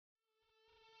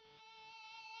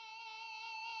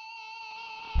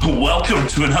Welcome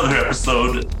to another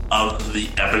episode of the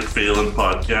Epic Calon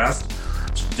podcast.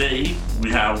 Today we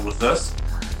have with us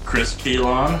Chris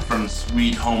Calon from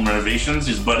Sweet Home Renovations.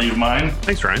 He's a buddy of mine.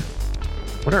 Thanks, Ryan.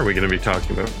 What are we going to be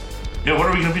talking about? Yeah, what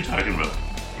are we going to be talking about?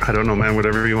 I don't know, man.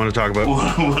 Whatever you want to talk about.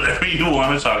 Whatever you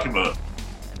want to talk about.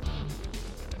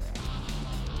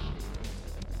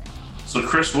 So,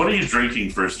 Chris, what are you drinking,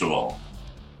 first of all?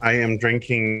 I am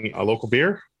drinking a local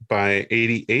beer by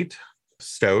 88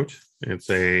 Stout.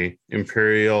 It's a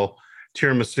Imperial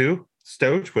Tiramisu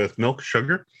Stout with milk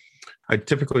sugar. I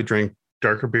typically drink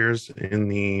darker beers in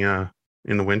the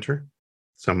winter,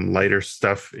 some lighter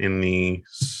stuff in the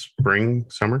spring,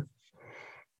 summer.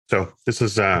 So this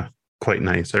is quite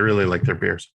nice. I really like their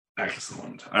beers.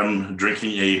 Excellent. I'm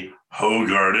drinking a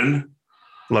Hoegaarden.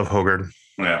 Love Hoegaarden.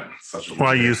 Yeah, such a. Well,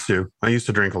 I used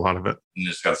to drink a lot of it. You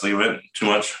just got sick of it? Too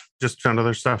much? Just found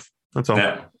other stuff. That's all.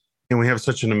 Yeah. And we have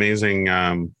such an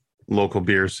amazing local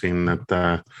beer scene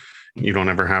that you don't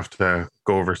ever have to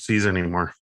go overseas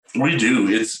anymore. We do.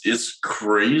 It's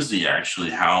crazy,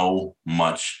 actually, how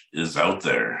much is out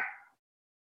there.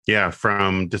 Yeah,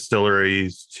 from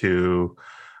distilleries to,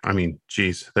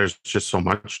 there's just so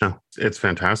much now. It's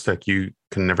fantastic. You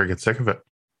can never get sick of it.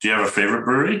 Do you have a favorite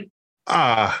brewery?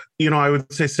 I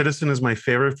would say Citizen is my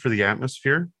favorite for the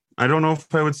atmosphere. I don't know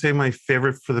if I would say my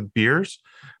favorite for the beers.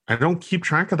 I don't keep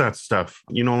track of that stuff.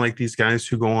 Like these guys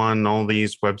who go on all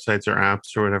these websites or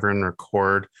apps or whatever and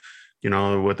record,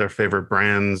 what their favorite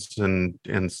brands and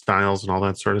styles and all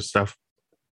that sort of stuff.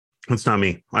 It's not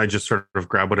me. I just sort of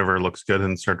grab whatever looks good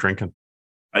and start drinking.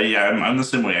 I'm the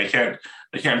same way. I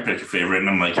can't pick a favorite. And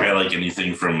I'm like, I like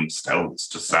anything from stouts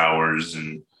to sours.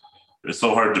 And it's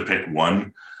so hard to pick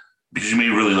one because you may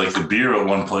really like the beer at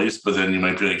one place, but then you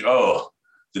might be like, oh,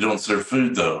 they don't serve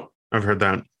food though. I've heard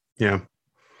that. Yeah.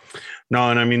 No,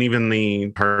 and even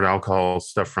the hard alcohol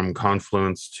stuff from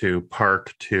Confluence to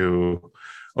Park to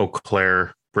Eau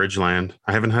Claire, Bridgeland.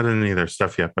 I haven't had any of their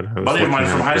stuff yet, but I was buddy of mine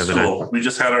from high school. Day. We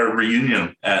just had our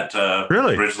reunion at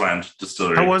really? Bridgeland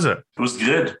Distillery. How was it? It was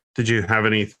good. Did you have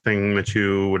anything that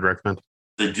you would recommend?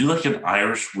 They do like an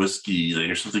Irish whiskey,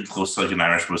 or something close to like an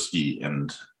Irish whiskey,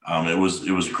 and it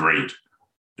was great.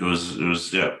 It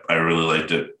was yeah. I really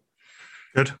liked it.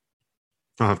 Good.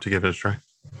 I'll have to give it a try.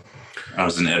 I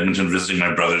was in Edmonton visiting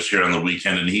my brothers here on the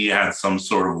weekend, and he had some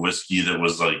sort of whiskey that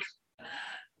was like,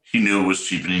 he knew it was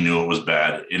cheap and he knew it was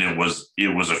bad, and it was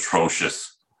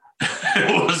atrocious.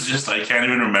 It was just, I can't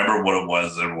even remember what it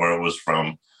was and where it was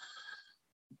from,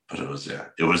 but it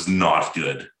was not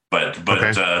good. But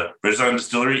okay. Bridgeland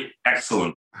Distillery,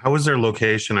 excellent. How was their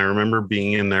location? I remember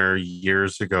being in there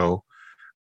years ago.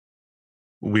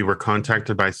 We were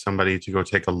contacted by somebody to go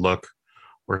take a look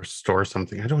or store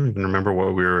something. I don't even remember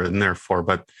what we were in there for,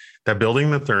 but that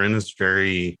building that they're in is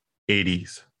very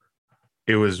 80s.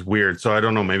 It was weird. So I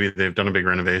don't know, maybe they've done a big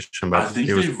renovation, but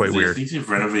it was quite weird. I think they've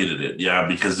renovated it. Yeah,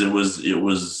 because it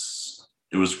was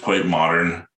quite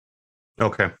modern.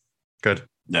 Okay, good.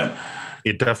 Yeah.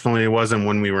 It definitely wasn't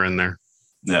when we were in there.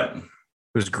 Yeah. It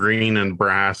was green and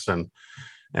brass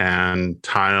and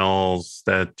tiles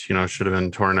that, should have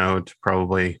been torn out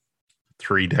probably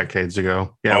 3 decades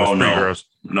ago. Yeah, it was pretty gross.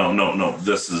 No.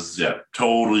 This is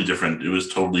totally different. It was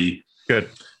totally good,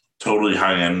 totally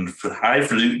high-end,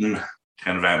 highfalutin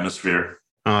kind of atmosphere.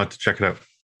 I'll have to check it out.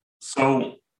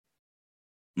 So,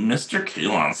 Mr.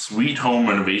 Calon, Sweet Home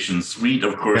Renovations. Sweet,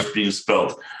 of course, being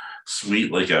spelled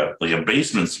sweet like a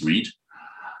basement suite.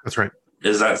 That's right.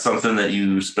 Is that something that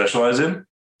you specialize in?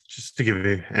 Just to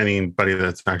give anybody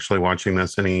that's actually watching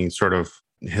this any sort of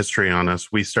history on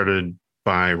us, we started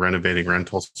by renovating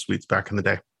rental suites back in the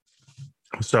day.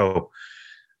 So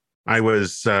I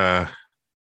was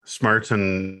smart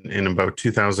and in about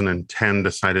 2010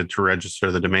 decided to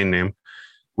register the domain name.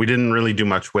 We didn't really do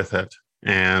much with it.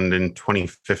 And in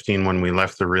 2015, when we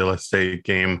left the real estate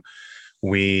game,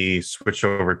 we switched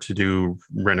over to do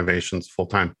renovations full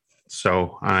time.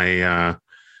 So I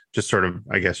just sort of,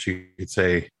 I guess you could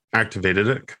say, activated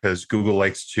it because Google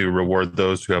likes to reward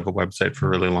those who have a website for a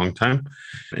really long time.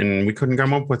 And we couldn't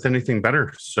come up with anything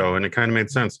better. And it kind of made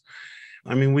sense.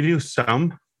 We do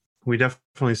some. We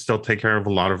definitely still take care of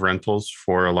a lot of rentals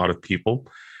for a lot of people.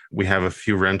 We have a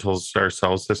few rentals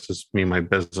ourselves. This is me and my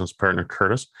business partner,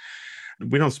 Curtis.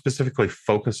 We don't specifically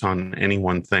focus on any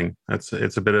one thing. It's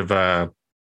a bit of a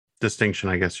distinction,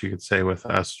 I guess you could say, with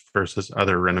us versus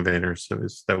other renovators,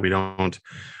 is that we don't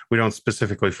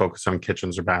specifically focus on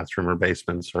kitchens or bathroom or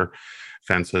basements or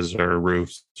fences or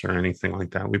roofs or anything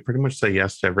like that. We pretty much say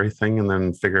yes to everything and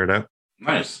then figure it out.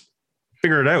 Nice.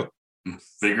 Figure it out.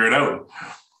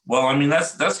 Well, I mean,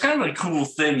 that's kind of a cool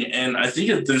thing, and I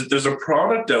think there's a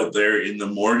product out there in the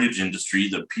mortgage industry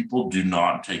that people do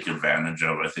not take advantage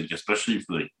of. I think, especially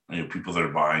for people that are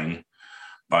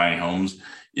buying homes,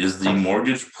 is the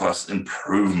mortgage plus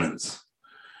improvements,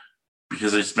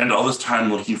 because they spend all this time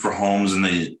looking for homes, and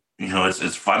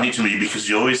it's funny to me because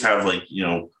you always have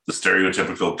the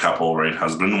stereotypical couple, right,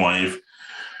 husband and wife,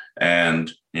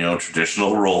 and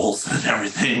traditional roles and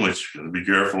everything, which you gotta be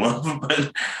careful of,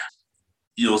 but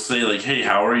you'll say like, hey,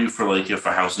 how are you for if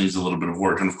a house needs a little bit of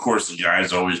work? And of course the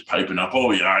guy's always piping up,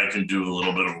 oh yeah, I can do a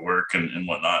little bit of work and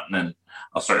whatnot. And then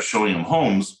I'll start showing him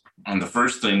homes. And the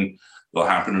first thing that'll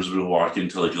happen is we'll walk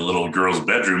into a little girl's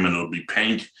bedroom and it'll be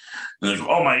pink. And they're like,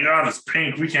 oh my God, it's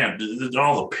pink. We can't do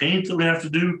all the paint that we have to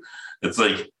do. It's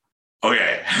like,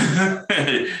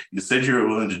 okay, you said you were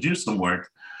willing to do some work.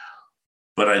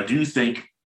 But I do think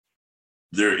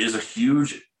there is a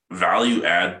huge value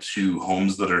add to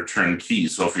homes that are turnkey.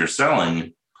 So if you're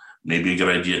selling, maybe a good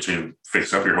idea to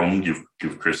fix up your home,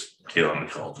 give Chris Calon a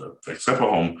call to fix up a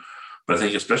home. But I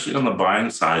think especially on the buying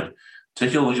side,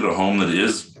 take a look at a home that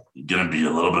is going to be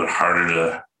a little bit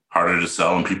harder to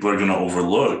sell and people are going to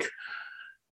overlook,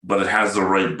 but it has the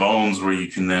right bones where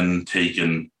you can then take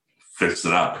and fix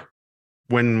it up.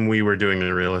 When we were doing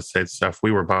the real estate stuff,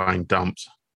 we were buying dumps,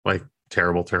 like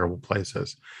terrible, terrible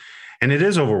places. And it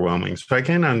is overwhelming. So I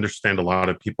can understand a lot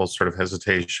of people's sort of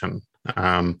hesitation.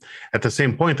 At the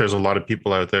same point, there's a lot of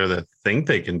people out there that think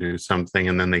they can do something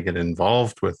and then they get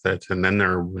involved with it. And then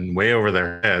they're way over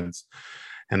their heads.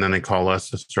 And then they call us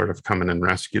to sort of come in and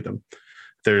rescue them.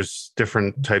 There's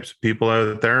different types of people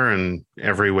out there, and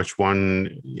every which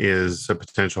one is a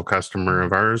potential customer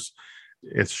of ours.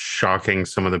 It's shocking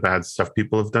some of the bad stuff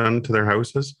people have done to their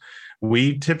houses.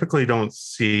 We typically don't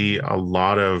see a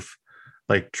lot of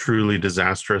truly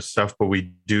disastrous stuff, but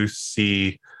we do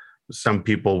see some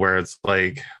people where it's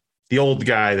like the old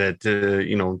guy that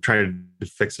tried to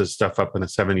fix his stuff up in the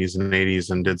 70s and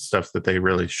 80s and did stuff that they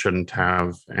really shouldn't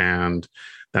have, and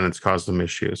then it's caused them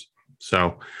issues.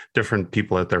 So different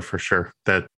people out there for sure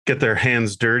that get their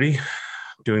hands dirty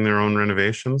doing their own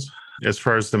renovations. As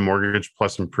far as the mortgage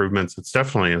plus improvements, it's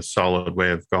definitely a solid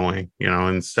way of going,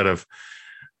 instead of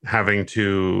having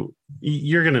to,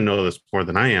 you're going to know this more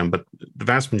than I am, but the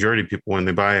vast majority of people, when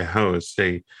they buy a house,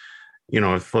 they,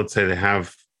 if let's say they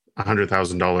have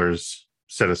 $100,000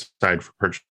 set aside for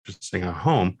purchasing a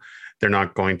home, they're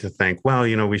not going to think, well,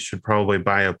 we should probably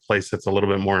buy a place that's a little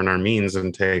bit more in our means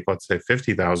and take, let's say,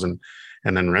 50,000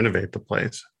 and then renovate the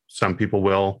place. Some people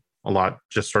will, a lot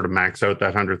just sort of max out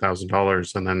that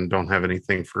 $100,000 and then don't have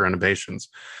anything for renovations.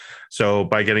 So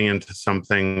by getting into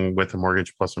something with a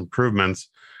mortgage plus improvements,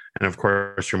 and of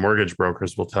course, your mortgage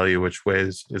brokers will tell you which way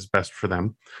is best for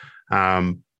them.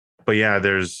 But yeah,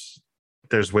 there's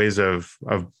ways of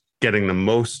getting the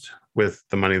most with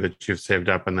the money that you've saved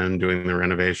up and then doing the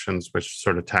renovations, which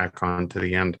sort of tack on to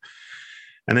the end.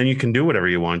 And then you can do whatever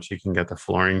you want. You can get the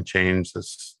flooring changed,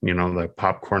 the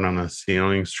popcorn on the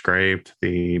ceiling scraped,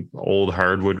 the old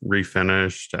hardwood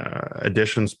refinished,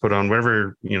 additions put on,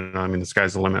 whatever, the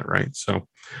sky's the limit, right? So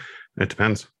it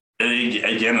depends.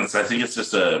 Again, I think it's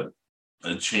just a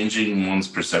changing one's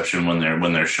perception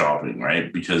when they're shopping,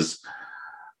 right? Because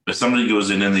if somebody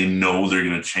goes in and they know they're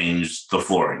going to change the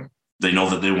flooring, they know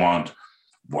that they want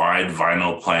wide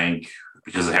vinyl plank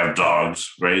because they have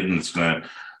dogs, right? And it's going to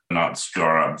not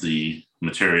scar up the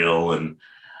material, and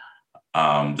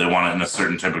they want it in a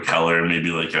certain type of color,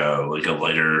 maybe like a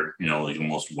lighter,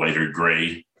 almost whiter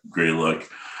gray look.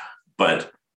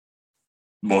 But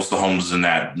most of the homes in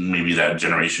that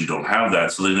generation don't have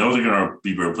that. So they know they're going to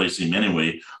be replacing them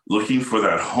anyway, looking for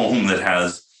that home that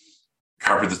has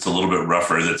carpet that's a little bit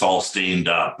rougher, that's all stained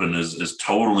up and is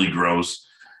totally gross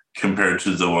compared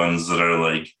to the ones that are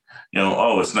like,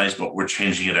 oh, it's nice, but we're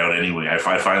changing it out anyway. I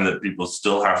find that people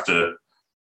still have to,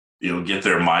 get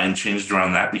their mind changed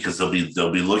around that, because they'll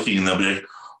be looking and they'll be like,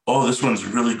 oh, this one's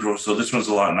really gross, so this one's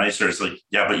a lot nicer. It's like,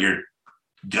 yeah, but you're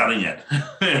gutting it,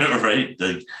 right?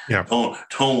 Like, yeah.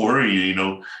 Don't worry.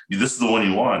 This is the one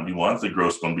you want. You want the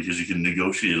gross one because you can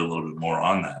negotiate a little bit more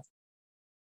on that.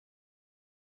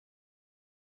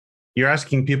 You're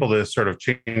asking people to sort of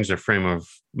change their frame of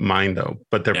mind, though,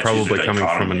 but they're probably coming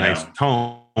from a nice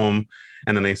home, and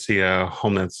then they see a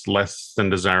home that's less than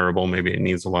desirable. Maybe it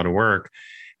needs a lot of work,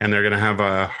 and they're going to have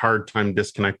a hard time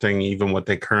disconnecting even what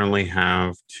they currently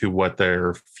have to what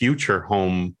their future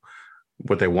home,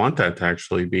 what they want that to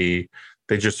actually be.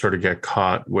 They just sort of get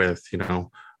caught with,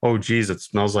 oh, geez, it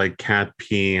smells like cat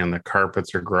pee and the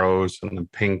carpets are gross and the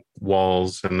pink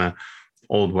walls and the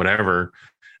old whatever.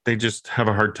 They just have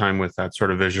a hard time with that sort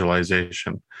of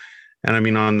visualization. And I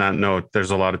mean, on that note,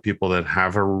 there's a lot of people that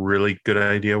have a really good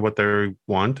idea what they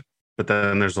want, but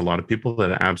then there's a lot of people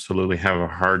that absolutely have a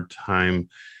hard time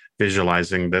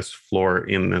visualizing this floor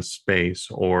in this space,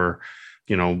 or,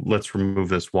 let's remove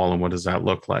this wall and what does that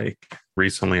look like?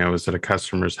 Recently, I was at a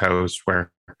customer's house where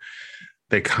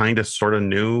they kind of sort of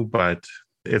knew, but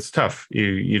it's tough.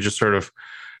 You just sort of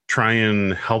try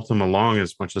and help them along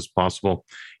as much as possible.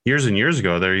 Years and years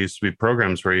ago, there used to be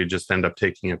programs where you just end up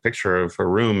taking a picture of a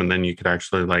room and then you could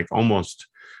actually like almost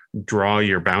draw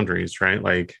your boundaries, right?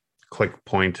 Like click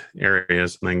point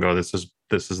areas and then go, this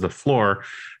is the floor.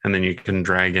 And then you can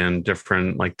drag in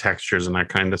different like textures and that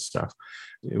kind of stuff.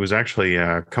 It was actually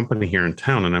a company here in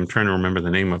town, and I'm trying to remember the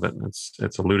name of it.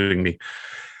 It's eluding me.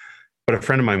 But a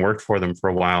friend of mine worked for them for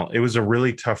a while. It was a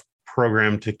really tough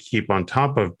program to keep on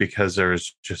top of because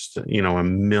there's just, a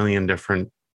million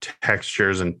different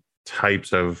textures and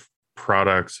types of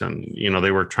products. And, they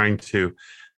were trying to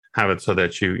have it so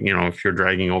that if you're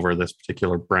dragging over this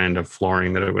particular brand of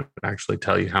flooring, that it would actually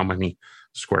tell you how many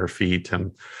square feet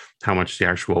and how much the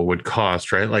actual would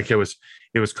cost, right? Like it was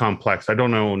complex. I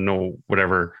don't know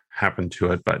whatever happened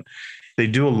to it, but they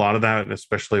do a lot of that,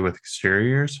 especially with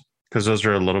exteriors, because those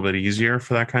are a little bit easier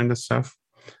for that kind of stuff.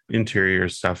 Interior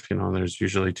stuff, there's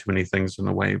usually too many things in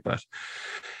the way, but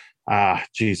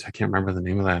geez, I can't remember the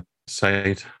name of that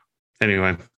site.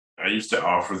 Anyway. I used to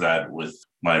offer that with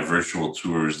my virtual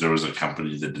tours. There was a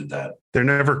company that did that. They're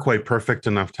never quite perfect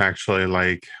enough to actually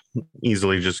like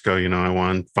easily just go, I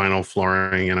want vinyl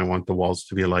flooring and I want the walls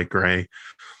to be light gray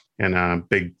and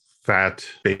big fat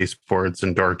baseboards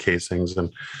and door casings.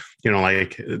 And,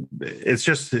 like it's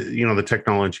just, the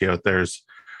technology out there is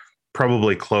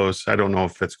probably close. I don't know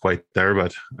if it's quite there,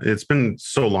 but it's been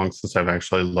so long since I've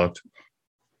actually looked.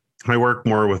 I work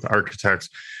more with architects.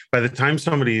 By the time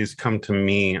somebody's come to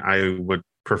me, I would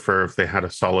prefer if they had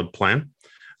a solid plan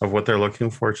of what they're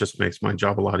looking for. It just makes my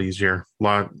job a lot easier, a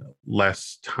lot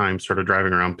less time sort of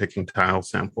driving around picking tile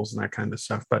samples and that kind of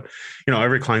stuff. But,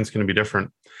 every client's going to be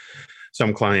different.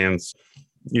 Some clients,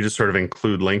 you just sort of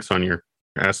include links on your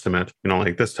estimate,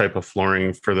 like this type of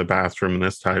flooring for the bathroom and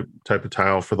this type of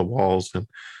tile for the walls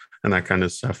and that kind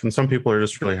of stuff. And some people are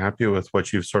just really happy with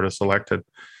what you've sort of selected.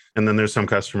 And then there's some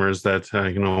customers that,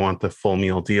 want the full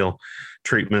meal deal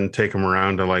treatment, take them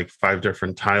around to like 5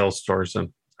 different tile stores. And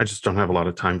I just don't have a lot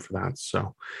of time for that.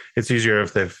 So it's easier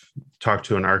if they've talked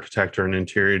to an architect or an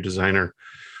interior designer,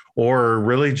 or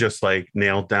really just like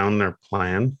nailed down their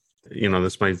plan.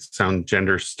 This might sound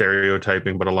gender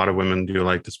stereotyping, but a lot of women do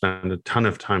like to spend a ton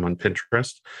of time on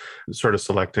Pinterest, sort of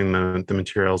selecting the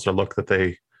materials or look that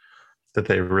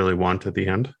they really want at the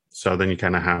end. So then you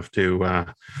kind of have to,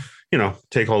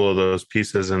 take all of those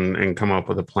pieces and come up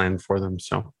with a plan for them.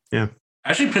 So, yeah.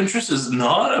 Actually, Pinterest is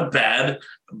not a bad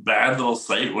little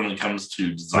site when it comes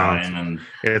to design.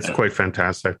 It's quite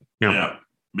fantastic. Yeah.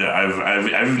 I've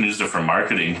even used it for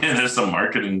marketing. There's some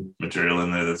marketing material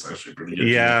in there that's actually pretty good.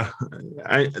 Yeah.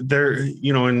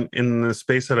 In the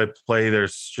space that I play,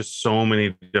 there's just so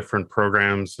many different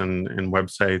programs and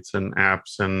websites and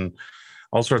apps and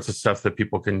all sorts of stuff that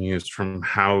people can use, from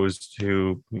House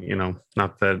to,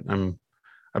 not that I'm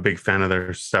a big fan of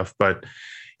their stuff, but,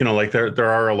 like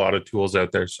there are a lot of tools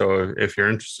out there. So if you're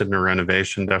interested in a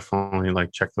renovation, definitely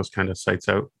like check those kind of sites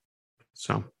out.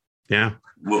 So, yeah.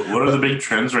 What are the big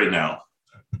trends right now?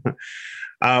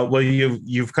 Well,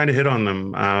 you've kind of hit on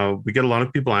them. We get a lot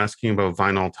of people asking about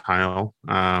vinyl tile,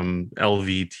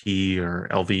 LVT or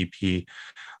LVP.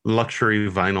 Luxury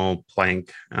vinyl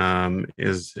plank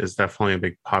is definitely a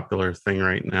big popular thing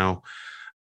right now.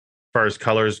 As far as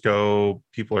colors go,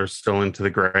 people are still into the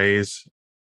grays.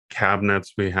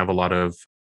 Cabinets, we have a lot of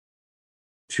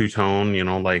two-tone,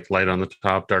 like light on the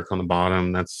top, dark on the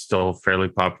bottom. That's still fairly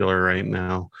popular right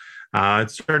now.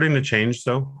 It's starting to change,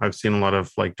 though. I've seen a lot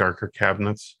of like darker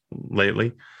cabinets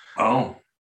lately. Oh.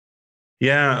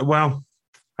 Yeah, well,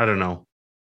 I don't know.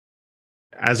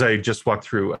 As I just walked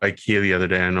through IKEA the other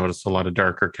day, I noticed a lot of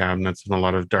darker cabinets and a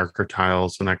lot of darker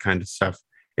tiles and that kind of stuff.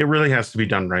 It really has to be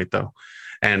done right, though.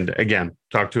 And again,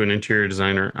 talk to an interior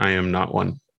designer. I am not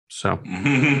one. So,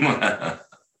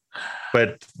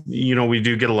 but, we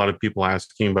do get a lot of people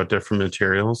asking about different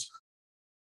materials.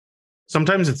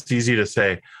 Sometimes it's easy to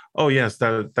say, oh, yes,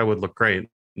 that would look great.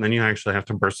 And then you actually have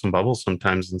to burst some bubbles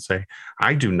sometimes and say,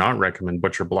 I do not recommend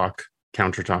butcher block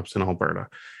countertops in Alberta.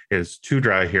 It is too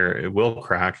dry here. It will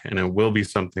crack, and it will be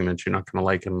something that you're not going to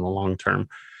like in the long term.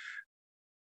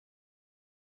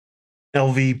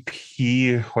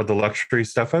 LVP or the luxury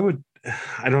stuff,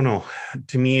 I don't know.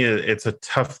 To me, it's a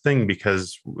tough thing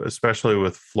because, especially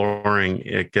with flooring,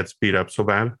 it gets beat up so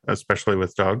bad, especially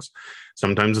with dogs.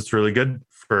 Sometimes it's really good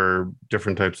for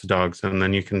different types of dogs. And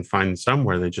then you can find some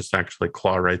where they just actually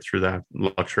claw right through that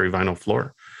luxury vinyl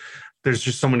floor. There's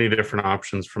just so many different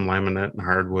options, from laminate and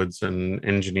hardwoods and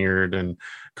engineered and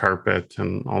carpet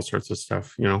and all sorts of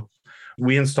stuff.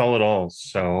 We install it all.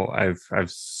 So I've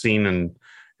seen and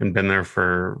been there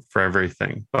for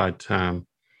everything. But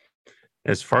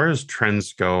as far as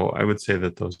trends go, I would say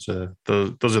that those are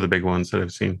the big ones that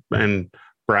I've seen. And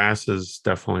brass is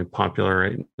definitely popular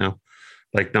right now.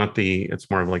 Like, it's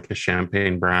more of like a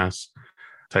champagne brass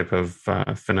type of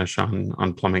finish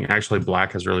on plumbing. Actually,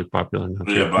 black is really popular now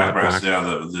too. Yeah, black brass. Yeah,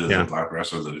 the black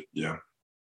brass has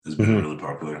been really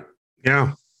popular.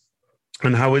 Yeah.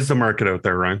 And how is the market out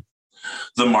there, Ryan?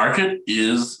 The market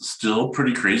is still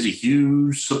pretty crazy.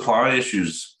 Huge supply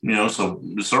issues. So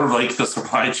sort of like the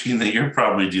supply chain that you're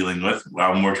probably dealing with.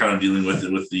 We're kind of dealing with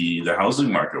it with the housing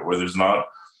market, where there's not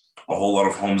a whole lot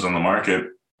of homes on the market.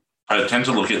 I tend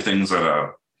to look at things at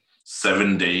a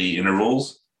 7-day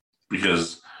intervals,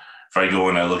 because if I go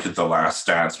and I look at the last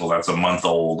stats, well, that's a month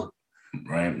old,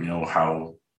 right?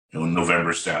 How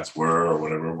November stats were, or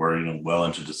whatever, we're well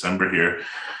into December here.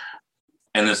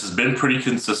 And this has been pretty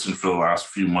consistent for the last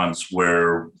few months,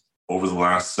 where over the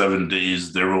last 7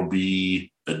 days, there will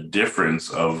be a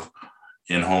difference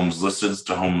in homes listed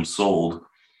to homes sold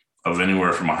of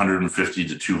anywhere from 150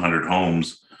 to 200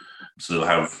 homes. So you'll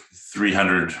have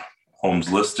 300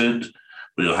 homes listed,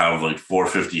 but you'll have like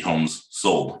 450 homes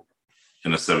sold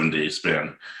in a 7-day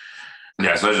span.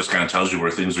 Yeah, so that just kind of tells you where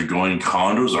things are going.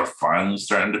 Condos are finally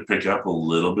starting to pick up a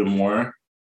little bit more.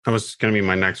 That was going to be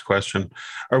my next question.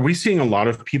 Are we seeing a lot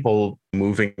of people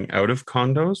moving out of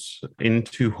condos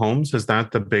into homes? Is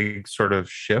that the big sort of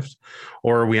shift?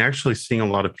 Or are we actually seeing a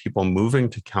lot of people moving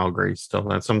to Calgary still?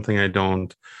 That's something I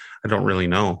don't really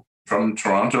know. From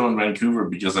Toronto and Vancouver,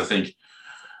 because I think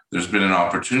there's been an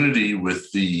opportunity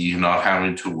with the not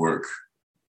having to work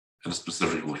at a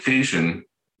specific location.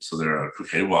 So they're like,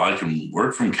 okay, well, I can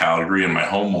work from Calgary and my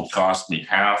home will cost me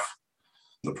half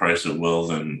the price it will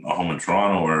than a home in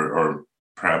Toronto or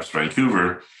perhaps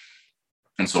Vancouver.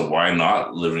 And so why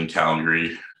not live in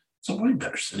Calgary? It's a way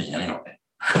better city anyway.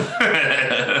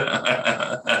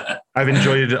 I've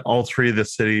enjoyed all three of the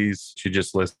cities you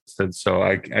just listed, so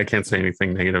I can't say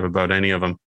anything negative about any of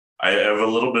them. I have a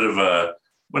little bit of I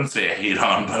wouldn't say a hate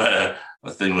on, but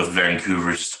a thing with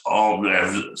Vancouver. I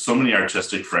have so many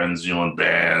artistic friends, in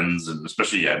bands, and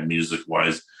especially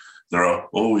music-wise. They're all,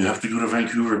 oh, you have to go to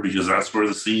Vancouver because that's where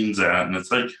the scene's at. And it's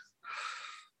like,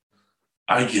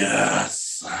 I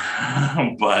guess.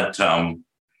 But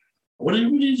what do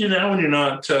you do now when you're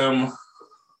not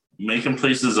making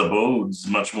places abodes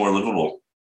much more livable?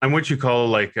 I'm what you call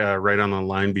like right on the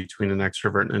line between an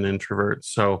extrovert and an introvert.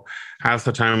 So half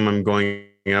the time I'm going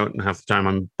out and half the time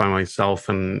I'm by myself,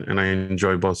 and I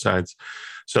enjoy both sides.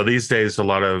 So these days, a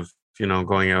lot of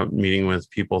going out and meeting with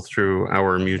people through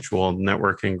our mutual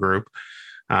networking group.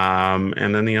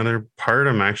 And then the other part,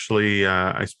 I'm actually,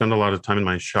 I spend a lot of time in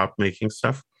my shop making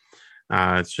stuff.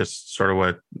 It's just sort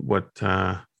of what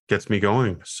gets me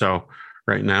going. So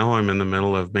right now I'm in the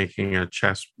middle of making a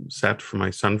chess set for my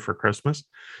son for Christmas.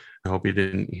 I hope you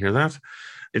didn't hear that.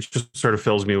 It just sort of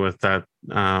fills me with that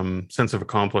sense of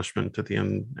accomplishment at the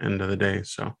end of the day.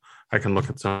 So I can look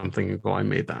at something and go, I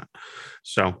made that.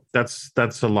 So that's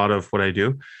a lot of what I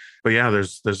do. But yeah,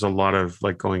 there's a lot of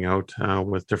like going out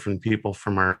with different people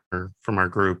from our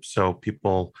group. So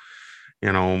people,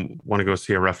 want to go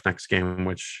see a Roughnecks game,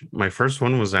 which my first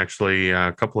one was actually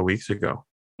a couple of weeks ago.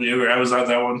 I was at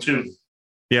that one too.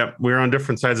 Yeah, we were on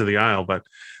different sides of the aisle, but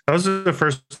that was the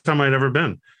first time I'd ever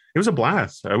been. It was a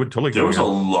blast. I would totally go. There was a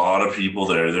lot of people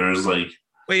there. There was like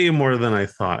way more than I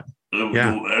thought.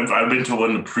 Yeah, I've been to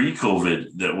one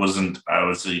pre-COVID that wasn't, I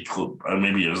would say,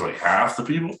 maybe it was like half the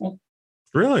people.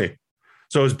 Really?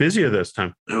 So it was busier this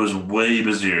time? It was way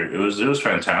busier. It was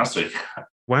fantastic.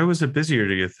 Why was it busier,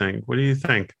 do you think? What do you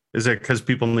think? Is it because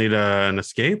people need an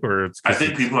escape, or it's? I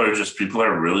think people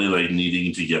are really like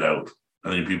needing to get out. I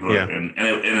think people are, and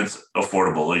it's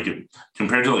affordable, like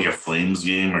compared to like a Flames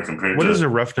game or compared what to. What does a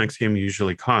Roughnecks game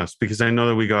usually cost? Because I know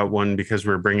that we got one because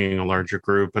we're bringing a larger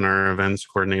group and our events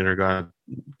coordinator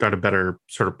got a better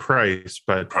sort of price,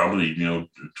 but probably,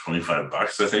 $25,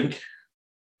 I think.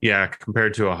 Yeah.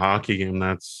 Compared to a hockey game,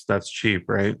 that's cheap,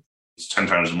 right? It's 10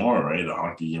 times more, right? A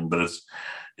hockey game, but it's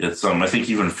I think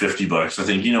even $50. I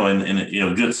think,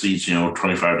 in good seats, $25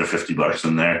 to $50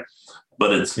 in there,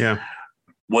 but it's,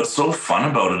 what's so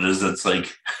fun about it is it's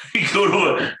like you go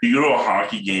to a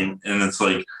hockey game and it's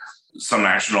like some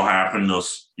action will happen.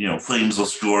 Those Flames will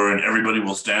score and everybody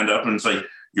will stand up and it's like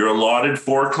you're allotted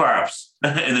 4 claps,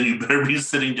 and then you better be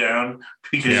sitting down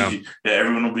because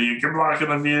everyone will be, you're blocking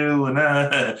the view, and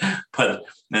but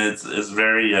it's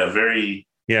very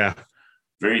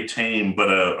very tame. But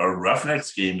a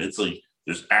Roughnecks game, it's like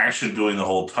there's action going the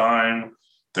whole time.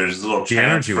 There's a little the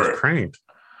chance energy was cranked.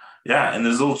 Yeah, and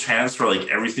there's a little chance for like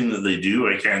everything that they do.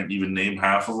 I can't even name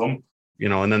half of them.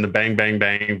 And then the bang, bang,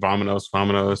 bang,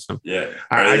 vominos. Yeah,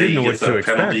 I didn't know what to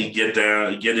expect. Penalty, get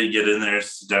down, get in there,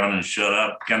 sit down and shut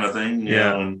up kind of thing.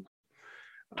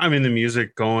 I mean, the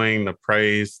music going, the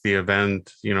price, the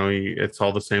event, it's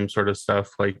all the same sort of stuff.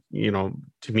 Like, to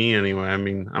me anyway, I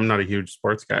mean, I'm not a huge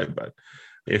sports guy, but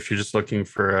if you're just looking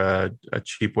for a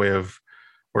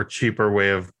cheaper way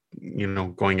of,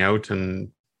 going out and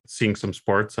seeing some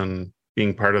sports and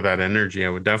being part of that energy, I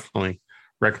would definitely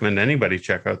recommend anybody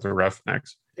check out the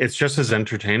Roughnecks. It's just as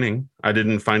entertaining. I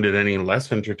didn't find it any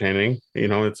less entertaining.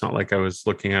 It's not like I was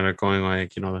looking at it going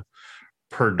like,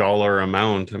 per dollar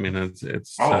amount. I mean, it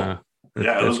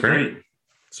was great.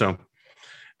 So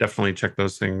definitely check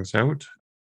those things out.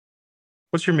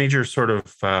 What's your major sort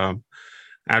of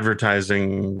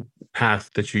advertising path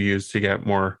that you use to get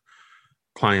more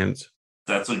clients?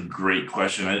 That's a great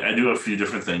question. I do a few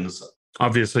different things.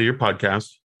 Obviously, your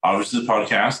podcast. Obviously, the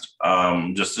podcast.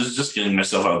 Just getting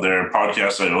myself out there.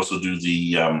 Podcast. I also do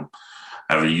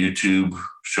have a YouTube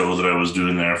show that I was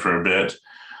doing there for a bit,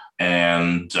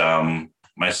 and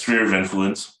my sphere of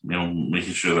influence.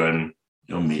 Making sure that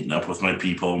I'm meeting up with my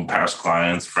people, past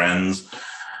clients, friends,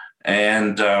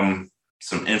 and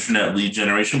some internet lead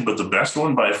generation. But the best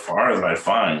one by far that I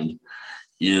find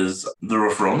is the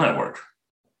referral network,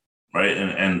 right?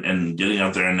 And getting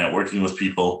out there and networking with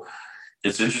people.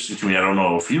 It's interesting to me. I don't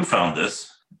know if you found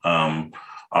this.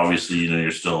 Obviously, you're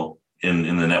still in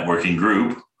the networking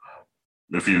group.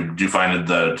 If you do find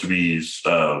it to be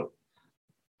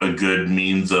a good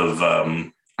means of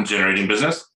generating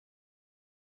business.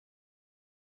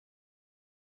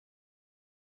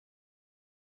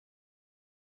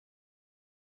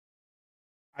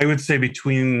 I would say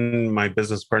between my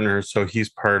business partners, so he's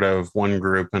part of one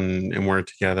group and we're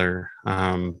together.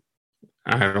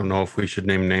 I don't know if we should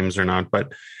name names or not,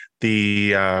 but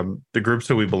the groups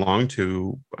that we belong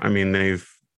to, I mean,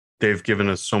 they've given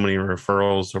us so many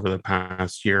referrals over the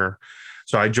past year.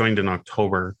 So I joined in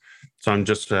October, so I'm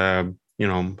just a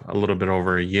little bit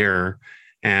over a year,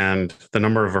 and the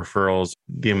number of referrals,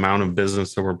 the amount of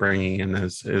business that we're bringing in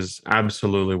is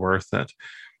absolutely worth it.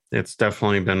 It's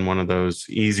definitely been one of those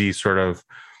easy sort of,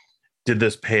 did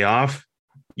this pay off?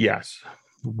 Yes.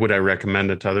 Would I recommend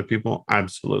it to other people?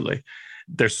 Absolutely.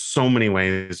 There's so many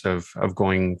ways of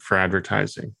going for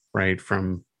advertising, right?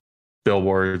 From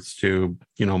billboards to,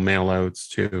 mail outs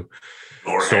to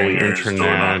solely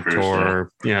internet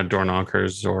door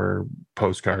knockers or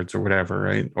postcards or whatever,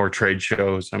 right? Or trade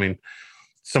shows. I mean,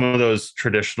 some of those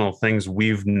traditional things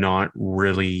we've not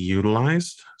really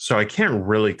utilized. So I can't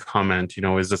really comment,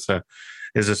 is this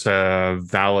a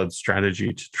valid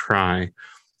strategy to try?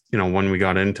 When we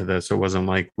got into this, it wasn't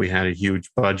like we had a huge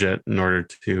budget in order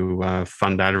to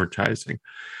fund advertising.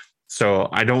 So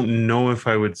I don't know if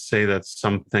I would say that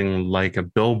something like a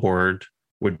billboard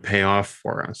would pay off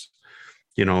for us.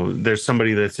 There's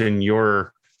somebody that's in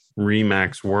your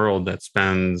Remax world that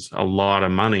spends a lot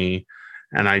of money,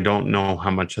 and I don't know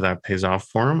how much of that pays off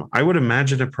for them. I would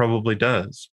imagine it probably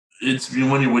does. It's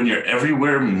when you're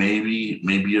everywhere, maybe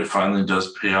it finally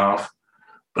does pay off.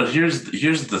 But here's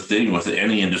the thing with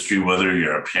any industry, whether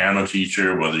you're a piano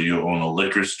teacher, whether you own a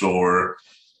liquor store,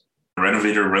 a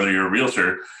renovator, whether you're a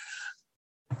realtor,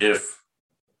 if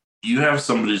you have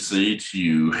somebody say to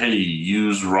you, hey,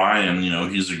 use Ryan,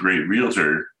 he's a great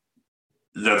realtor,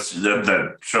 that's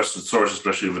that trusted source,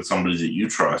 especially if it's somebody that you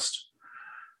trust,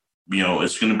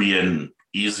 it's going to be an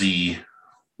easy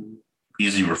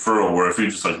referral. Where if you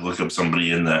just like look up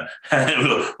somebody in the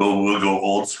we'll go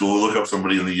old school, look up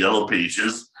somebody in the yellow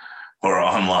pages or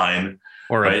online,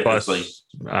 or right? A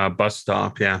bus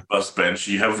stop, bus bench,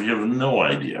 you have no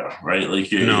idea, right?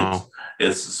 Like no.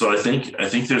 It's so I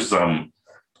think there's some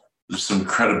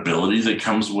credibility that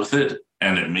comes with it,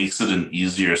 and it makes it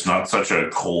it's not such a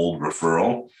cold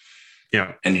referral.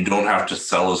 Yeah. And you don't have to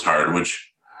sell as hard,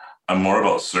 which I'm more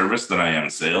about service than I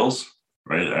am sales,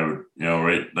 right? I would,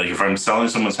 right? Like if I'm selling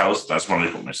someone's house, that's when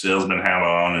I put my salesman hat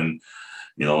on, and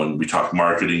and we talk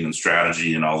marketing and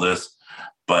strategy and all this.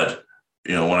 But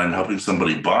when I'm helping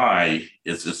somebody buy,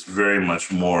 it's very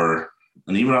much more,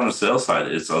 and even on the sales side,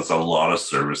 it's a lot of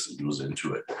service that goes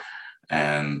into it.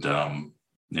 And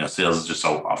sales is just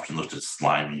so often looked at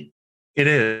slimy. It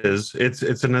is.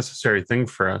 It's a necessary thing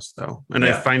for us, though. And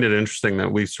I find it interesting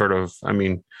that we sort of, I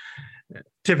mean,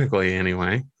 typically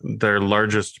anyway, their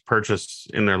largest purchase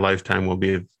in their lifetime will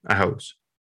be a house.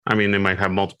 I mean, they might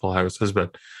have multiple houses,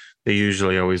 but they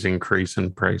usually always increase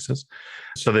in prices.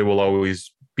 So they will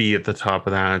always be at the top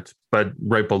of that. But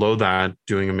right below that,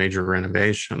 doing a major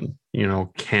renovation,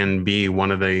 can be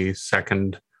one of the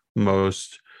second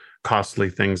most costly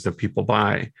things that people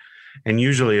buy. And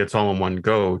usually it's all in one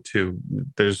go too.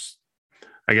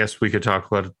 I guess we could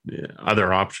talk about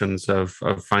other options of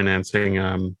financing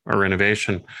a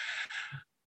renovation.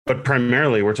 But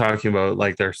primarily, we're talking about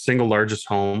like their single largest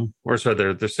home, or so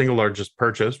their single largest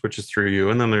purchase, which is through you,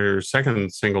 and then their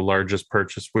second single largest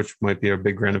purchase, which might be a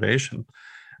big renovation.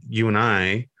 You and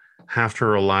I have to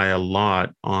rely a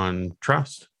lot on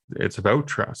trust. It's about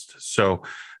trust. So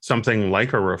something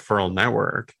like a referral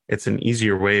network, it's an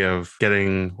easier way of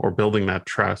getting or building that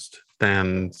trust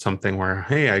than something where,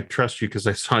 hey, I trust you because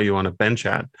I saw you on a bench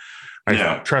ad.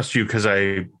 I trust you because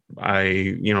I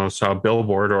saw a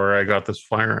billboard or I got this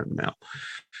flyer in the mail.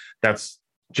 That's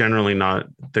generally not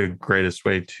the greatest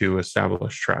way to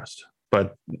establish trust.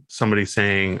 But somebody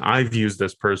saying, I've used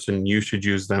this person, you should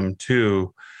use them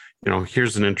too.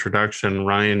 Here's an introduction.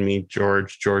 Ryan meet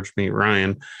George, George meet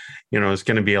Ryan. It's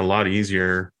going to be a lot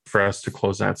easier for us to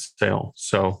close that sale.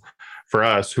 So for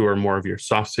us who are more of your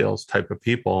soft sales type of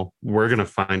people, we're going to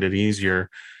find it easier.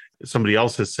 Somebody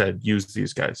else has said, use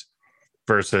these guys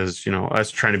versus, us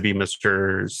trying to be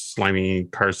Mr. Slimy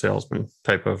car salesman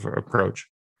type of approach.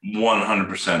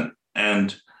 100%.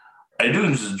 And I do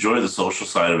enjoy the social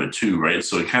side of it too, right?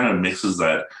 So it kind of mixes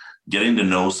that getting to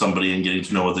know somebody and getting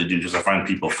to know what they do, because I find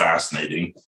people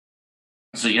fascinating.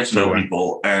 So you get to know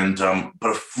people, and but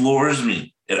it floors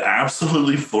me. It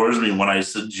absolutely floors me when I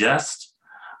suggest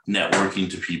networking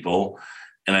to people.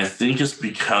 And I think it's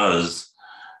because,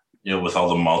 with all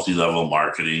the multi-level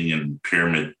marketing and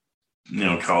pyramid,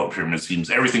 call it pyramid schemes,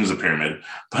 everything's a pyramid,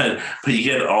 but you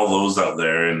get all those out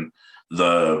there, and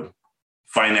the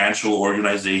financial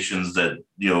organizations that,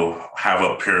 have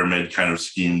a pyramid kind of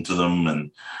scheme to them.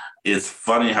 And it's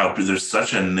funny how there's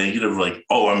such a negative, like,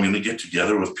 oh, I'm going to get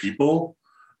together with people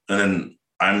and then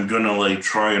I'm going to like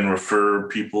try and refer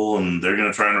people and they're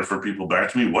going to try and refer people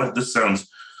back to me. What? This sounds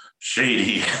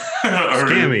shady.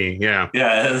 Scammy. Yeah.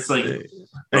 Yeah. It's like,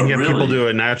 and yet people do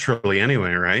it naturally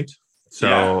anyway, right?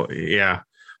 So, yeah.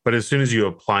 But as soon as you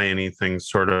apply anything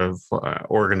sort of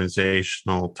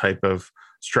organizational type of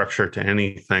structure to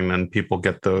anything, then people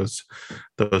get those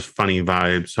funny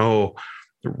vibes. Oh,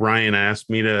 Ryan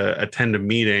asked me to attend a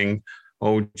meeting.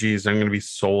 Oh, geez, I'm going to be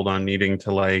sold on needing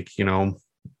to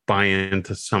buy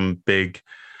into some big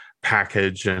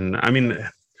package. And I mean,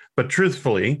 but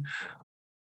truthfully,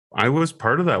 I was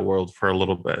part of that world for a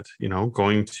little bit,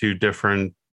 going to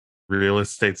different real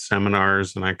estate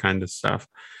seminars and that kind of stuff.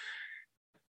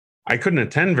 I couldn't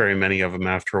attend very many of them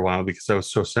after a while because I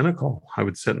was so cynical. I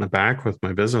would sit in the back with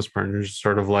my business partners,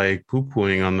 sort of like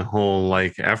poo-pooing on the whole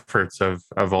like efforts of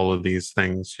all of these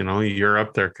things. You're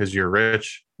up there because you're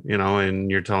rich, and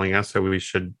you're telling us that we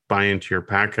should buy into your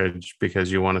package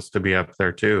because you want us to be up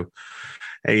there too.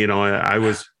 And, I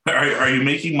was. Are you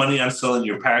making money on selling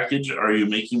your package? Or are you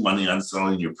making money on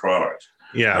selling your product?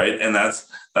 Yeah. Right. And that's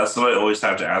what I always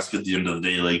have to ask at the end of the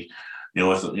day. Like,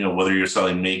 whether you're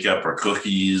selling makeup or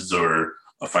cookies or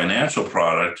a financial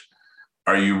product,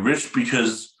 are you rich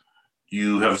because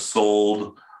you have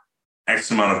sold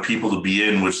X amount of people to be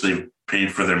in, which they've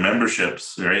paid for their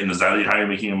memberships, right? And is that how you're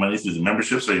making your money, through the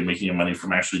memberships, or are you making your money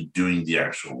from actually doing the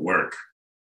actual work?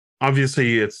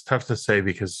 Obviously, it's tough to say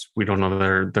because we don't know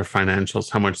their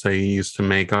financials, how much they used to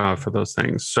make off of those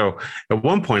things. So at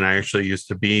one point, I actually used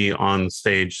to be on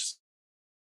stage.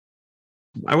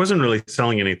 I wasn't really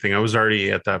selling anything. I was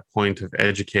already at that point of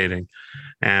educating.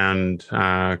 And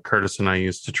Curtis and I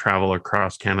used to travel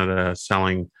across Canada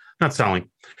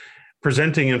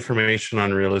presenting information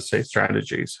on real estate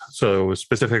strategies. So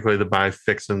specifically the buy,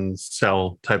 fix, and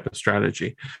sell type of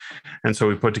strategy. And so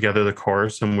we put together the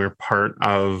course, and we're part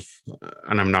of,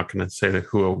 and I'm not going to say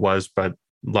who it was, but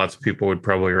lots of people would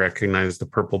probably recognize the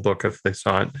purple book if they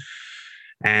saw it.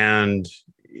 And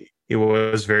it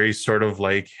was very sort of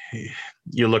like,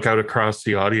 you look out across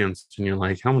the audience and you're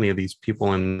like, how many of these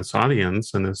people in this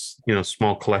audience and this,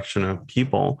 small collection of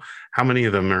people, how many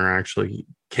of them are actually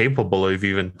capable of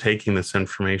even taking this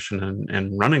information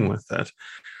and running with it?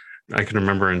 I can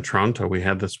remember in Toronto, we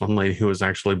had this one lady who was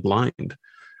actually blind.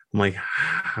 I'm like,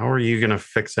 how are you going to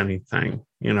fix anything?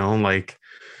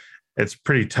 It's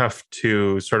pretty tough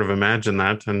to sort of imagine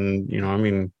that.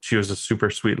 And, she was a super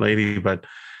sweet lady, but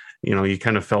you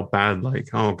kind of felt bad, like,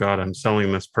 oh God, I'm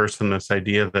selling this person this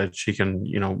idea that she can,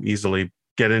 easily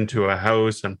get into a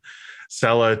house. And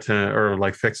sell it or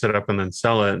like fix it up and then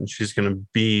sell it. And she's going to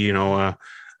be, a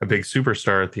big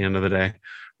superstar at the end of the day.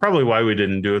 Probably why we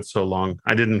didn't do it so long.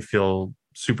 I didn't feel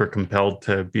super compelled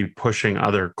to be pushing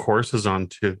other courses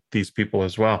onto these people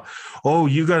as well. Oh,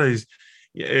 you guys,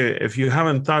 if you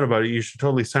haven't thought about it, you should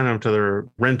totally sign up to the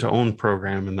rent to own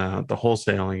program and the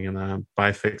wholesaling and the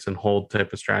buy, fix, and hold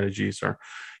type of strategies, or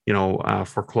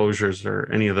foreclosures, or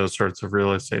any of those sorts of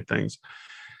real estate things.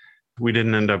 We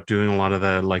didn't end up doing a lot of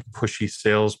the like pushy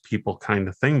salespeople kind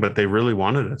of thing, but they really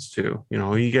wanted us to.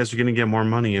 You guys are going to get more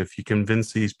money if you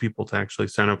convince these people to actually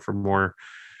sign up for more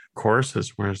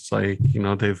courses. Where it's like,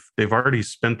 they've already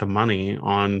spent the money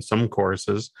on some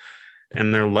courses,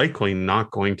 and they're likely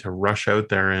not going to rush out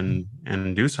there and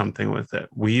do something with it.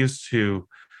 We used to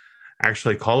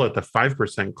actually call it the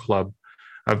 5% club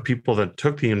of people that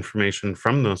took the information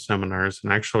from those seminars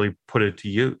and actually put it to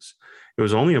use. It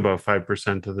was only about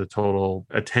 5% of the total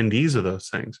attendees of those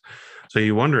things. So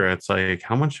you wonder, it's like,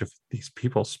 how much have these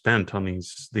people spent on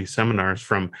these seminars,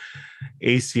 from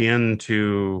ACN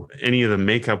to any of the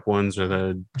makeup ones, or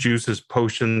the juices,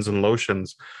 potions, and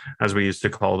lotions, as we used to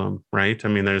call them, right? I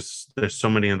mean, there's so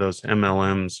many of those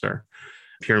MLMs or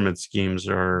pyramid schemes,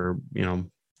 or,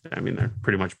 they're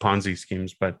pretty much Ponzi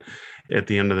schemes, but at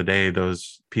the end of the day,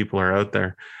 those people are out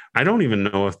there. I don't even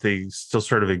know if they still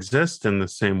sort of exist in the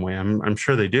same way. I'm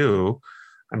sure they do.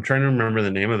 I'm trying to remember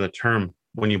the name of the term.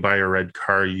 When you buy a red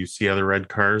car, you see other red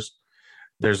cars.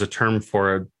 There's a term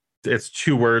for it. It's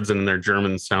 2 words and they're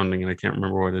German sounding, and I can't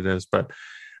remember what it is. But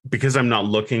because I'm not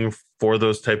looking for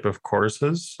those type of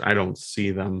courses, I don't see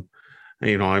them.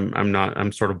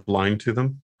 I'm sort of blind to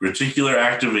them. Reticular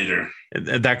activator.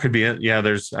 That could be it. Yeah,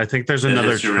 I think there's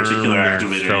another term reticular there.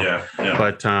 Activator. So, Yeah.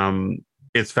 But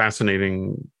it's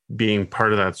fascinating being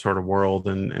part of that sort of world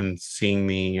and seeing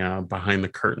the behind the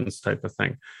curtains type of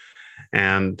thing.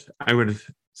 And I would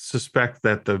suspect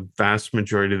that the vast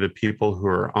majority of the people who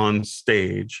are on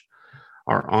stage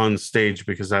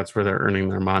because that's where they're earning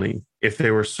their money. If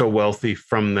they were so wealthy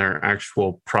from their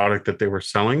actual product that they were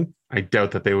selling, I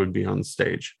doubt that they would be on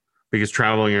stage, because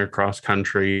traveling across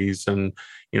countries and,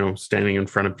 standing in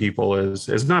front of people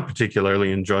is not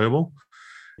particularly enjoyable.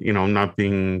 Not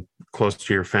being close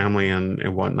to your family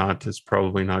and whatnot is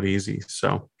probably not easy.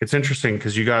 So it's interesting,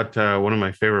 because you got one of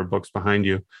my favorite books behind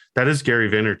you. That is Gary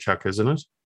Vaynerchuk, isn't it?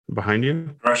 Behind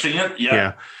you? Crushing It?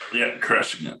 Yeah,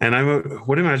 Crushing It. And I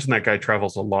would imagine that guy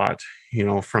travels a lot,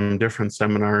 from different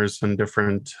seminars and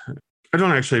different, I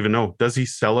don't actually even know. Does he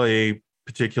sell a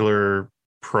particular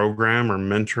program or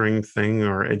mentoring thing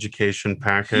or education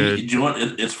package? Do you know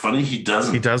what? It's funny. He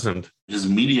doesn't. He doesn't. His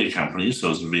media company, so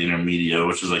it's Vayner Media,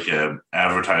 which is like a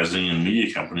advertising and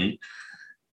media company.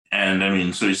 And I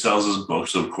mean, so he sells his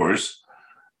books, of course,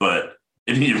 but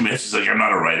he admits, he's like, I'm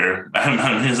not a writer.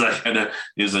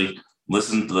 He's like,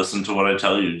 listen to what I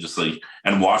tell you, just like,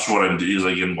 and watch what I'm doing. He's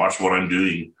like, and watch what I'm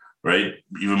doing, right?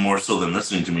 Even more so than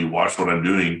listening to me, watch what I'm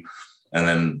doing, and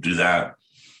then do that.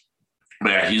 But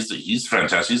yeah, he's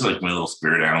fantastic. He's like my little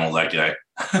spirit animal, that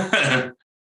guy.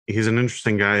 He's an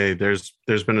interesting guy. There's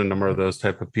been a number of those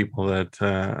type of people that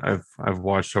I've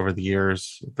watched over the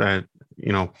years. That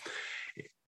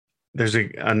there's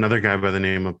another guy by the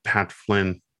name of Pat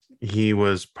Flynn. He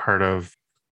was part of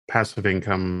Passive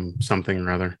Income something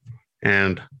or other,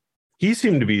 and he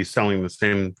seemed to be selling the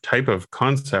same type of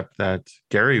concept that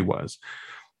Gary was,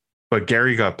 but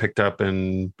Gary got picked up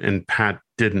and Pat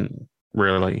didn't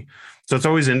really. So it's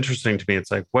always interesting to me.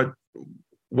 It's like, what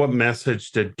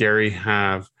message did Gary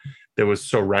have that was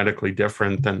so radically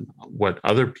different than what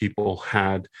other people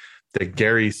had, that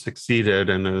Gary succeeded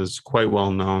and is quite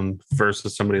well known,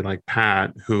 versus somebody like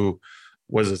Pat, who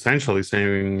was essentially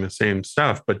saying the same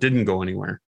stuff but didn't go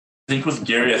anywhere? I think with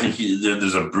Gary,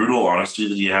 there's a brutal honesty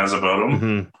that he has about him.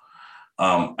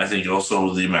 Mm-hmm. I think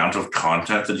also the amount of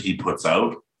content that he puts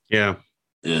out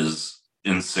is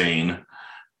insane.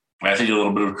 I think a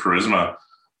little bit of charisma.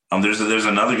 There's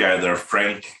another guy there,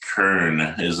 Frank Kern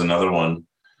is another one.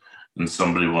 And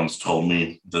somebody once told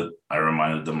me that I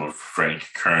reminded them of Frank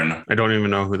Kern. I don't even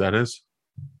know who that is.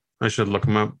 I should look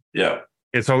him up. Yeah.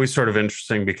 It's always sort of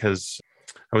interesting, because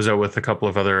I was out with a couple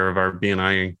of other of our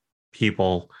BNI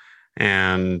people,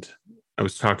 and I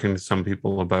was talking to some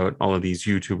people about all of these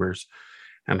YouTubers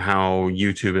and how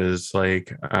YouTube is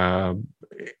like,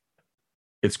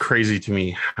 it's crazy to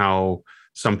me how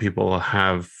some people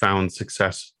have found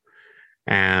success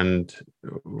and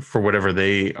for whatever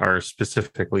they are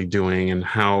specifically doing, and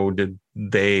how did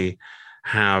they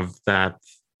have that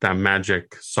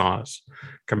magic sauce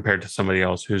compared to somebody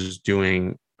else who's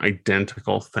doing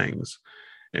identical things,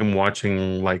 and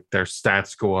watching like their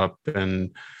stats go up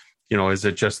and is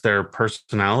it just their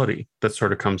personality that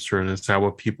sort of comes through? And is that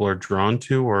what people are drawn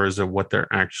to, or is it what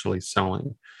they're actually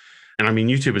selling? And I mean,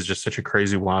 YouTube is just such a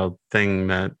crazy, wild thing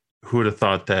that who would have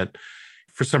thought that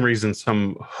for some reason,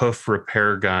 some hoof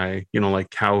repair guy, like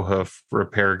cow hoof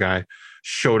repair guy,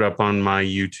 showed up on my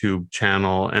YouTube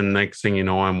channel. And next thing you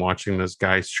know, I'm watching this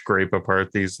guy scrape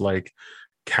apart these like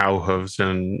cow hooves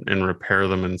and repair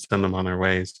them and send them on their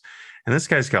ways. And this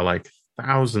guy's got like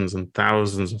thousands and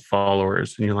thousands of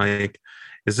followers. And you're like,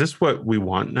 is this what we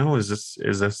want now? Is this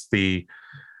the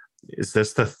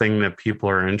thing that people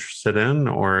are interested in,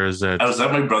 or is it? I was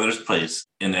at my brother's place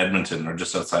in Edmonton, or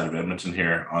just outside of Edmonton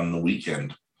here, on the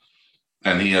weekend,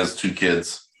 and he has 2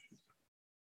 kids.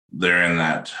 They're in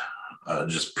that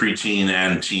just preteen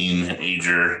and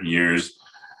teenager years.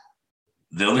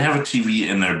 They only have a TV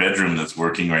in their bedroom that's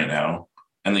working right now,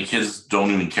 and the kids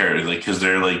don't even care, because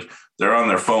they're on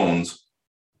their phones.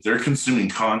 They're consuming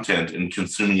content and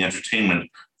consuming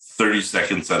entertainment 30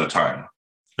 seconds at a time.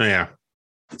 Yeah.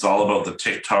 It's all about the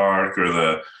TikTok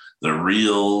or the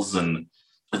reels. And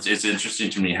it's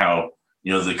interesting to me how,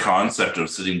 the concept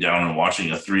of sitting down and watching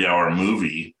a 3-hour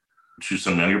movie to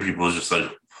some younger people is just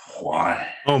like, why?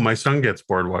 Oh, my son gets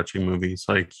bored watching movies.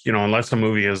 Like, unless the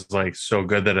movie is like so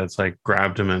good that it's like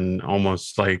grabbed him and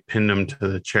almost like pinned him to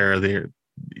the chair, they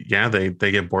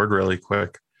get bored really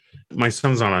quick. My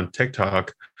son's not on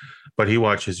TikTok, but he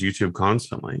watches YouTube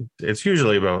constantly. It's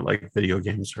usually about like video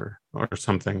games or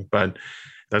something, but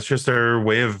that's just their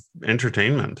way of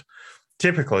entertainment,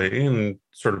 typically, and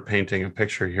sort of painting a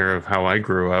picture here of how I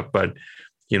grew up. But,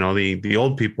 the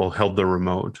old people held the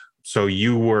remote. So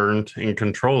you weren't in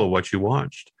control of what you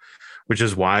watched, which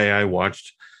is why I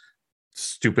watched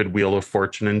stupid Wheel of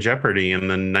Fortune and Jeopardy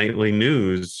and the nightly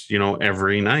news,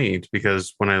 every night,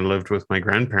 because when I lived with my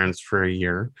grandparents for a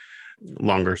year,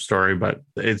 longer story, but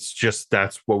it's just,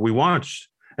 that's what we watched.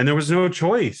 And there was no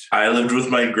choice. I lived with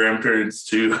my grandparents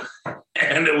too.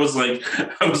 And it was like,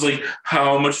 I was like,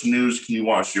 how much news can you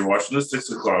watch? You're watching the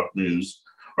 6 o'clock news.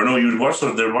 Or no, they would watch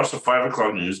the 5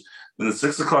 o'clock news. Then the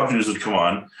 6 o'clock news would come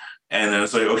on. And then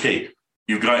it's like, okay,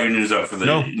 you've got your news up for the...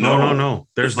 No.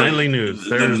 There's nightly news.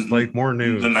 There's more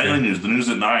news. The nightly news, the news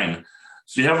at 9.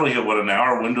 So you have like an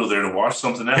hour window there to watch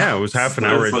something else. Yeah, it was half an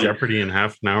hour of Jeopardy and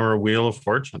half an hour of Wheel of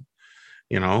Fortune,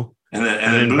 And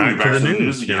then back to the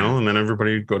news, and then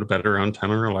everybody would go to bed around 10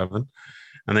 or 11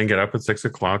 and then get up at 6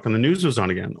 o'clock and the news was on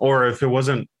again. Or if it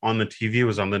wasn't on the TV, it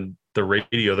was on the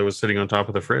radio that was sitting on top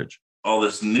of the fridge. All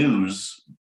this news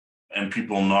and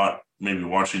people not maybe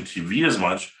watching TV as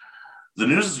much, the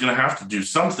news is going to have to do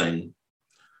something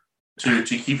to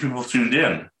keep people tuned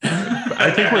in.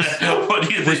 I think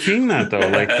we're seeing that, though.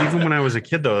 Like, even when I was a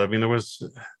kid, though, I mean,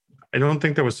 I don't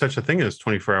think there was such a thing as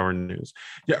 24-hour news.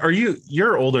 Yeah,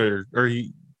 you're older,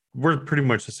 we're pretty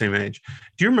much the same age.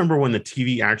 Do you remember when the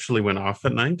TV actually went off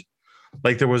at night?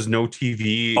 Like, there was no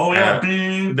TV. Oh, yeah.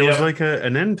 There was like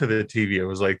an end to the TV. It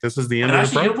was like, this is the end of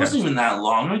the broadcast. It wasn't even that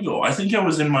long ago. I think I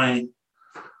was in my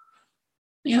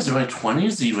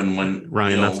 20s even when...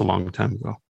 Ryan, that's a long time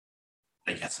ago.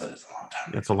 I guess that is a long time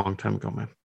ago. That's a long time ago, man.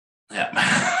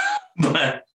 Yeah.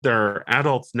 But there are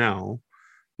adults now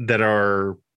that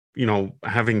are,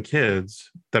 having kids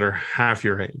that are half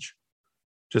your age.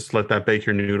 Just let that bake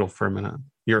your noodle for a minute.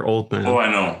 You're old, man. Oh,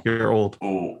 I know. You're old.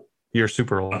 Oh. You're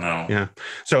super old. I know. Yeah.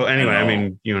 So anyway, I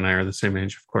mean, you and I are the same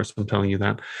age, of course. I'm telling you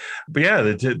that. But yeah,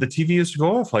 the TV used to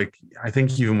go off. Like, I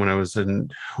think even when I was I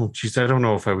don't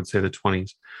know if I would say the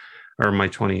 20s or my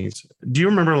 20s. Do you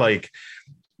remember, like,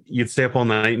 you'd stay up all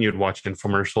night and you'd watch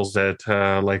infomercials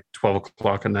at like 12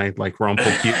 o'clock at night, like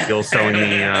Rumpel selling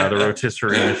the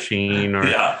rotisserie machine, or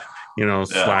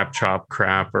slap chop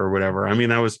crap or whatever. I mean,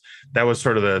 that was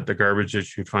sort of the garbage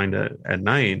that you'd find at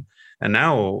night. And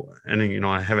now,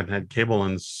 I haven't had cable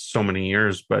in so many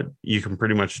years, but you can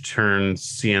pretty much turn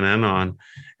CNN on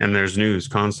and there's news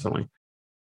constantly.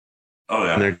 Oh,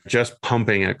 yeah. And they're just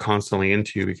pumping it constantly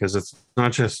into you, because it's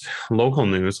not just local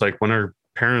news. Like, when our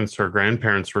parents or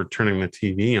grandparents were turning the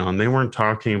TV on, they weren't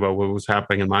talking about what was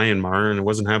happening in Myanmar, and it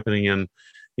wasn't happening in,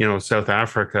 South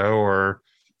Africa, or,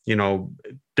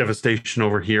 devastation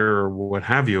over here or what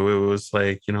have you. It was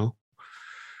like,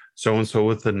 so-and-so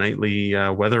with the nightly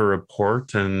weather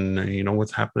report, and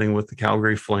what's happening with the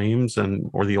Calgary Flames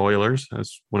or the Oilers,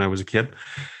 as when I was a kid.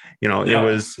 It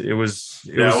was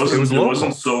local, it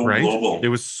wasn't so right? global. It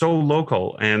was so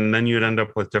local. And then you'd end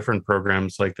up with different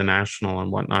programs like the National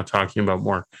and whatnot, talking about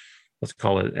more, let's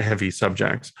call it, heavy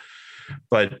subjects.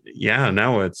 But yeah,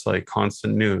 now it's like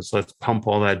constant news. Let's pump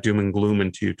all that doom and gloom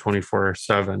into you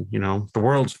 24/7. The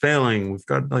world's failing. We've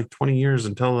got like 20 years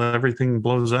until everything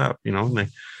blows up,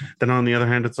 then on the other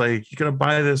hand, it's like, you got to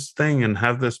buy this thing and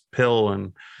have this pill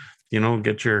and,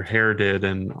 get your hair did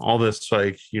and all this,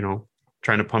 like,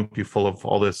 trying to pump you full of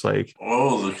all this, like,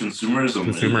 the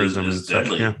consumerism is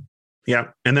deadly. Stuff. Yeah.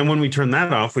 And then when we turn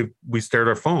that off, we stare at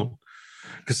our phone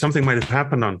because something might have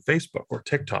happened on Facebook or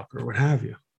TikTok or what have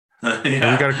you. And we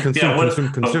got to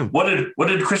consume. What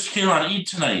did Chris Calon eat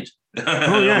tonight?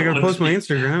 Oh yeah, I got to post my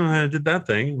Instagram. I did that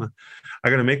thing. I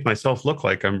got to make myself look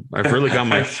like I've really got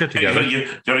my shit together.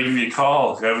 Got to give you a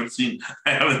call. I haven't seen.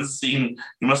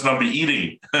 You must not be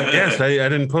eating. Yes, I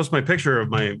didn't post my picture of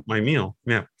my meal.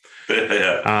 Yeah.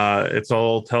 It's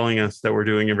all telling us that we're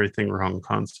doing everything wrong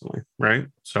constantly, right?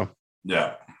 So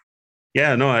yeah.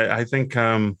 No, I think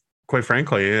quite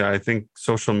frankly, I think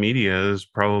social media is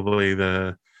probably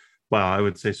I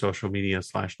would say social media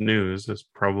 / news is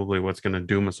probably what's going to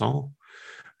doom us all.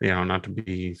 Not to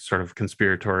be sort of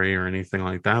conspiratory or anything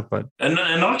like that, but and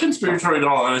not conspiratory at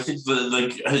all. And I think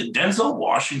Denzel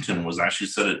Washington was actually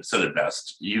said it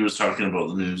best. He was talking about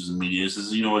the news and media. He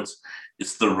says,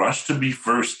 it's the rush to be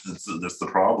first that's the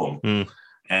problem,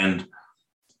 and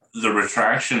the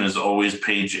retraction is always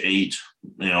page 8.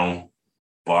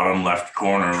 Bottom left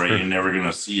corner, right? Sure. You're never going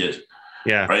to see it.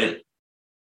 Yeah. Right.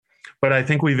 But I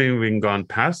think we've even gone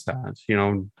past that.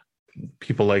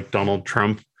 People like Donald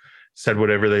Trump said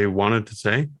whatever they wanted to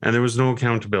say, and there was no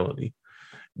accountability.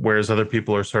 Whereas other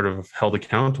people are sort of held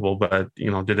accountable. But,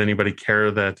 did anybody care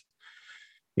that,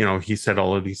 he said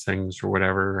all of these things or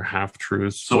whatever, half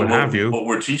truths, so have you? What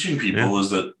we're teaching people is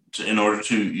that in order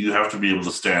you have to be able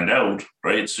to stand out,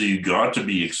 right? So you got to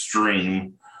be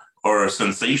extreme or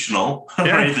sensational,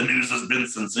 right? The news has been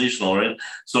sensational, right?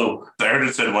 So I heard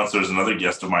it said once, there was another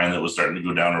guest of mine that was starting to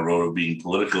go down a road of being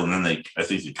political, and then I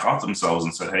think they caught themselves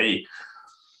and said, hey,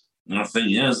 the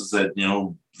thing is that,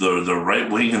 the right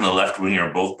wing and the left wing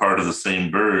are both part of the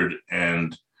same bird,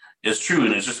 and it's true,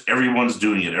 and it's just everyone's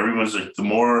doing it. Everyone's like, the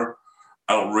more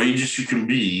outrageous you can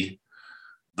be,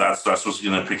 that's what's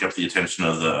going to pick up the attention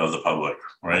of the public,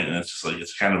 right? And it's just like,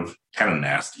 it's kind of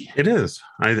nasty. It is.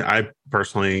 I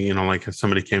personally, like if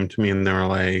somebody came to me and they were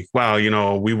like, wow,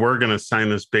 we were going to sign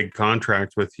this big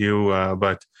contract with you,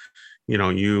 but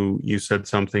you said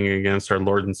something against our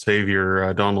Lord and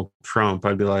Savior, Donald Trump,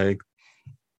 I'd be like,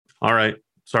 all right,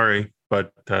 sorry,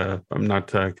 but I'm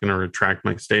not going to retract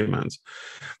my statements.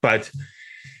 But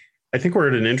I think we're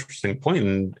at an interesting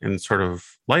point in sort of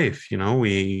life.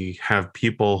 We have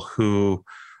people who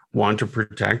want to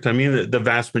protect. I mean, the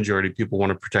vast majority of people want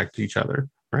to protect each other,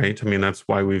 right? I mean, that's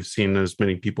why we've seen as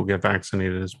many people get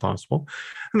vaccinated as possible.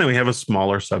 And then we have a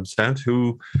smaller subset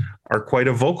who are quite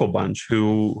a vocal bunch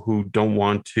who don't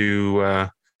want to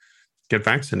get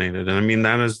vaccinated. And I mean,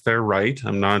 that is their right.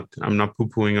 I'm not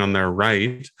poo-pooing on their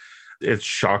right. It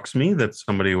shocks me that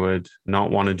somebody would not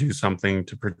want to do something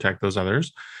to protect those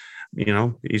others.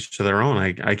 Each to their own.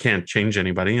 I can't change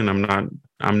anybody, and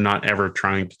I'm not ever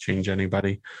trying to change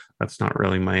anybody. That's not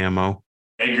really my MO.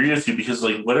 I agree with you, because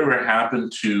whatever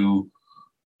happened to,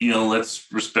 let's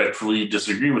respectfully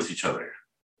disagree with each other,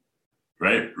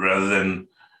 right? Rather than,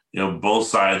 both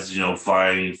sides,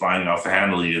 flying off the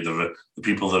handle. The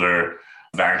people that are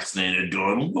vaccinated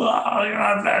going, well, you're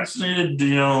not vaccinated, and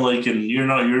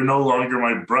you're no longer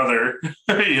my brother,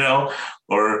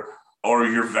 or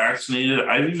you're vaccinated.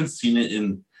 I've even seen it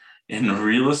in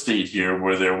real estate here,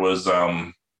 where there was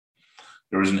an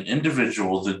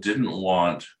individual that didn't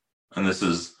want, and this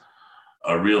is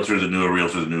a realtor that knew a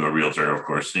realtor that knew a realtor, of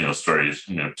course, stories,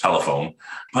 telephone,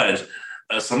 but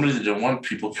somebody that didn't want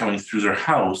people coming through their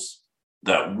house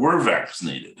that were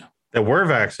vaccinated.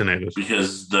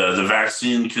 Because the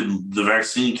vaccine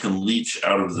can leach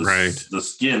out of the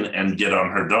skin and get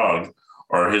on her dog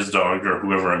or his dog or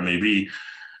whoever it may be.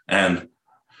 And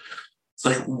it's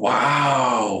like,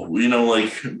 wow,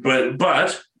 but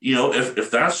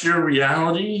if that's your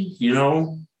reality,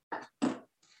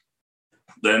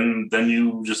 then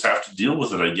you just have to deal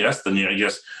with it, I guess. Then I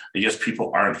guess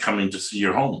people aren't coming to see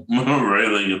your home,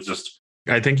 right? It's just.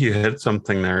 I think you hit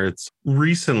something there. It's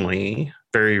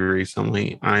very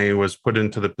recently, I was put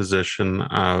into the position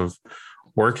of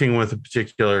working with a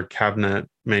particular cabinet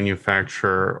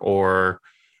manufacturer or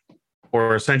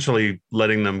essentially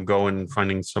letting them go and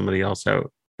finding somebody else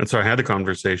out. And so I had the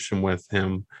conversation with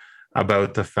him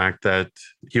about the fact that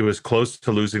he was close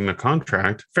to losing the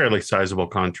contract, fairly sizable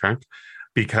contract,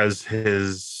 because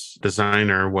his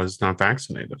designer was not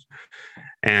vaccinated.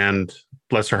 And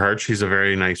bless her heart, she's a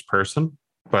very nice person.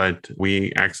 but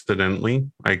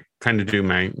I kind of do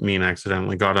mean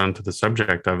accidentally, got onto the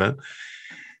subject of it.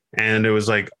 And it was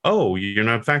like, oh, you're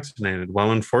not vaccinated.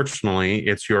 Well, unfortunately,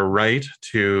 it's your right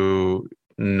to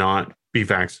not be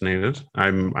vaccinated.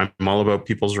 I'm all about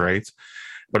people's rights,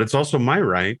 but it's also my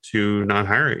right to not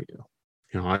hire you.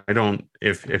 I don't,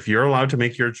 if you're allowed to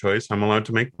make your choice, I'm allowed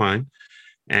to make mine.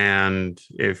 And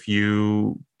if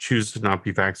you choose to not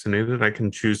be vaccinated, I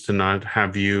can choose to not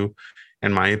have you,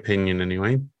 in my opinion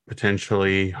anyway,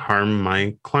 potentially harm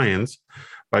my clients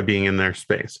by being in their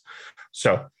space.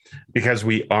 So, because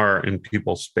we are in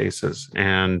people's spaces,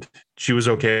 and she was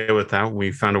okay with that.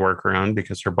 We found a workaround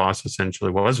because her boss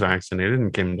essentially was vaccinated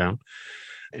and came down.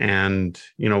 And,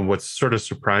 what sort of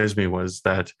surprised me was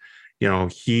that,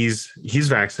 he's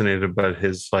vaccinated, but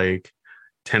his like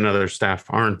 10 other staff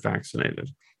aren't vaccinated.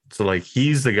 So like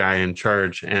he's the guy in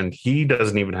charge, and he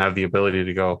doesn't even have the ability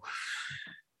to go,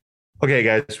 okay,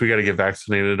 guys, we got to get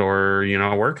vaccinated or you're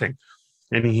not working.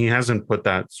 And he hasn't put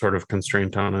that sort of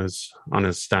constraint on his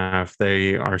staff.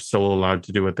 They are still allowed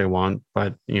to do what they want,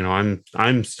 but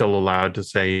I'm still allowed to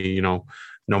say,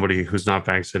 nobody who's not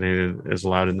vaccinated is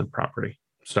allowed in the property.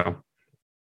 So,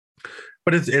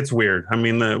 but it's weird. I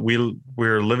mean,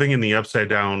 we're living in the upside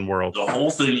down world. The whole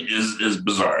thing is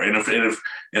bizarre. And if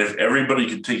everybody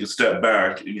could take a step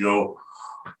back and go,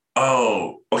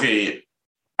 oh, okay,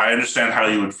 I understand how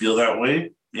you would feel that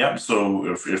way. Yeah.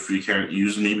 So if you can't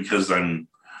use me because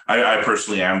I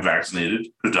personally am vaccinated,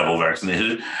 double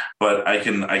vaccinated, but I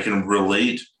can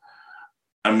relate.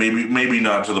 And maybe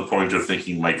not to the point of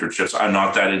thinking microchips. I'm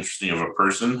not that interesting of a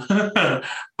person,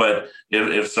 but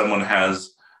if someone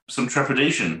has some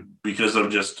trepidation because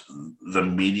of just the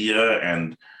media,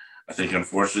 and I think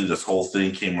unfortunately this whole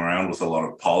thing came around with a lot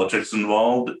of politics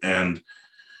involved, and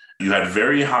you had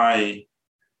very high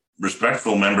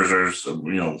respectful members, or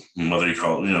whether you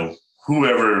call it,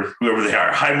 whoever they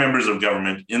are, high members of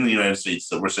government in the United States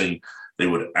that were saying they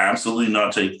would absolutely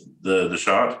not take the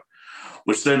shot,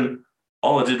 which then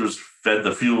all it did was fed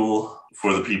the fuel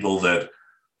for the people that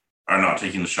are not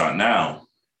taking the shot now.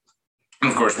 And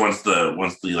of course, once the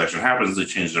election happens, they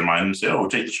change their mind and say, "Oh,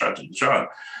 take the shot."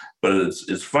 But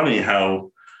it's funny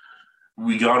how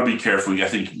we got to be careful. I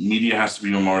think media has to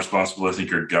be more responsible. I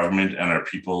think our government and our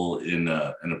people in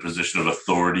a position of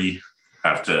authority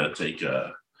have to take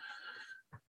a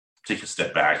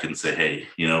step back and say, hey,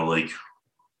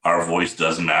 our voice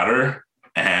does matter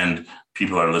and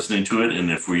people are listening to it.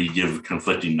 And if we give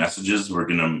conflicting messages, we're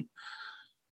going to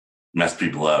mess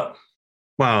people up.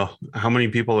 Wow. How many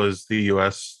people has the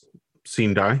U.S.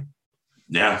 seen die?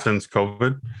 Yeah. Since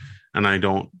COVID? And I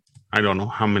don't know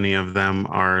how many of them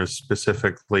are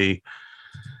specifically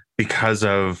because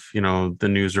of, the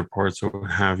news reports or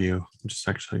what have you. I'm just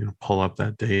actually going to pull up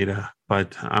that data.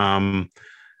 But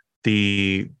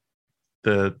the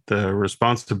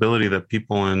responsibility that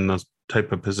people in those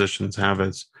type of positions have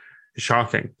is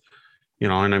shocking.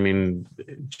 And I mean,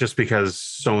 just because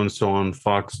so-and-so on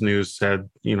Fox News said,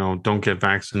 don't get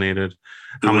vaccinated,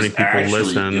 how many people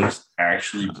listen?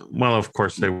 Well, of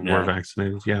course they were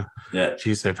vaccinated. Yeah. Yeah.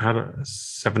 Geez, they've had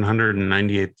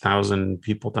 798,000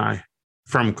 people die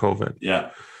from COVID. Yeah.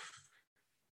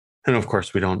 And of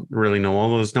course, we don't really know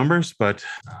all those numbers, but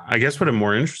I guess what I'm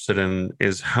more interested in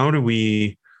is how do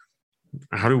we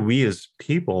as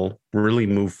people really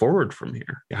move forward from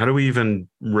here? How do we even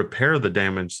repair the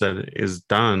damage that is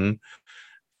done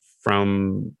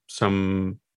from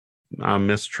some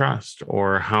mistrust?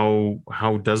 Or how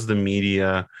does the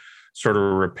media sort of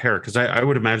repair? Because I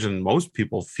would imagine most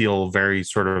people feel very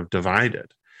sort of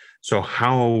divided. So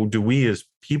how do we as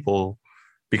people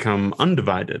become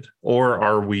undivided? Or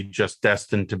are we just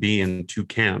destined to be in two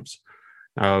camps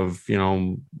of,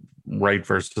 right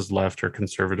versus left, or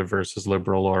conservative versus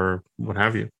liberal, or what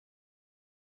have you?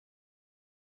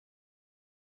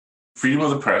 Freedom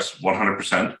of the press,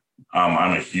 100%.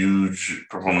 I'm a huge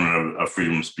proponent of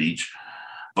freedom of speech,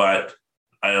 but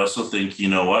I also think,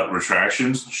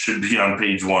 retractions should be on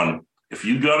page one. If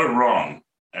you got it wrong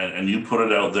and you put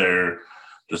it out there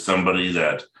to somebody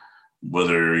that,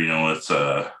 whether, it's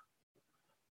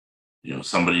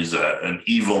somebody's an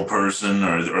evil person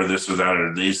or this or that,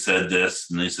 or they said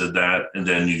this and they said that, and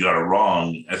then you got it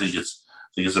wrong. I think it's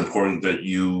important that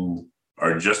you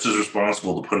are just as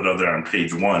responsible to put it out there on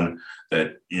page one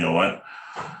that,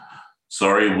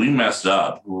 sorry, we messed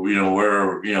up. We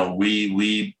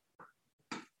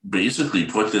basically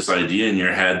put this idea in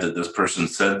your head that this person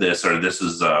said this, or this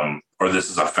is a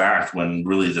fact, when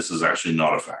really this is actually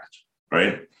not a fact.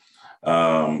 Right.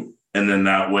 And then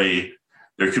that way,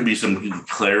 there could be some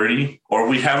clarity, or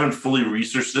we haven't fully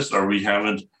researched this, or we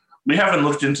haven't we haven't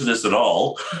looked into this at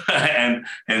all. and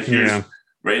here's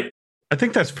right. I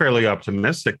think that's fairly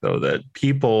optimistic, though, that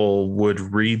people would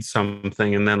read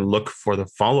something and then look for the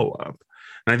follow-up.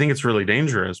 And I think it's really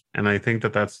dangerous. And I think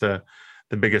that that's the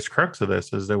biggest crux of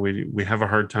this, is that we have a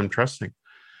hard time trusting,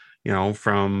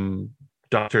 from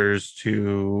doctors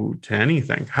to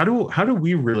anything. How do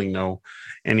we really know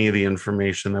any of the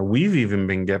information that we've even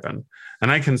been given?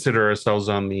 And I consider ourselves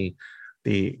on the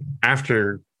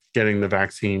after getting the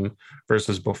vaccine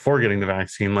versus before getting the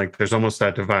vaccine. Like, there's almost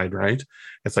that divide, right?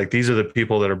 It's like, these are the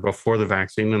people that are before the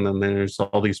vaccine, and then there's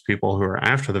all these people who are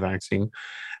after the vaccine.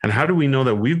 And how do we know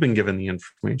that we've been given the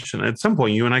information? At some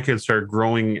point, you and I could start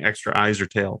growing extra eyes or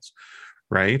tails,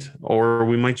 right? Or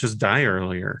we might just die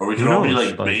earlier. Or we could all be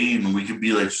like Bane. We could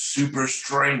be like super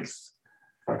strength.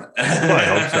 Well, I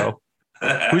hope so.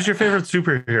 Who's your favorite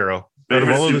superhero? Out of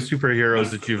all of the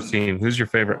superheroes that you've seen, who's your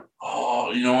favorite?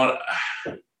 Oh, you know what?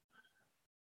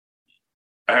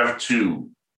 I have two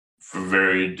for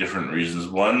very different reasons.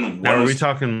 One now, are we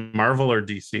talking Marvel or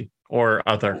DC or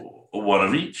other? One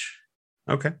of each.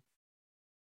 Okay.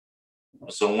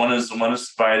 So one is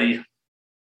Spidey.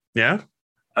 Yeah.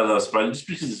 I love Spidey just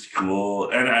because it's cool,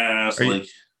 and I also like.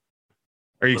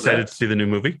 Are you excited to see the new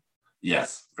movie?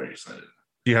 Yes, very excited.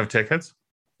 Do you have tickets?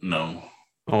 No.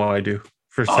 Oh, I do.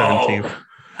 For 17th.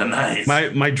 Oh, nice.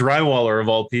 My drywaller of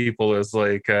all people is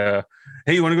like, hey,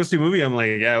 you want to go see a movie? I'm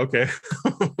like, yeah, okay.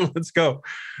 Let's go.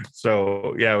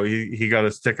 So yeah, he got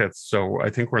us tickets. So I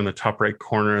think we're in the top right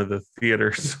corner of the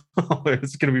theater. So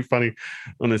it's gonna be funny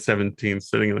on the 17th,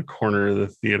 sitting in the corner of the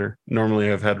theater.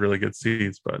 Normally I've had really good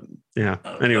seats, but yeah.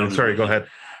 Anyway, sorry, go ahead.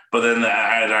 But then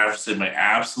I'd have to say my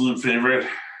absolute favorite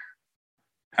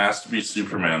has to be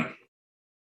Superman.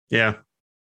 Yeah.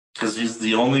 Because he's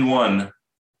the only one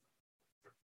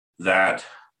that,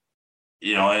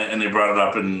 and they brought it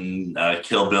up in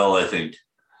Kill Bill, I think.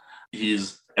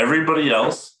 Everybody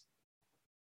else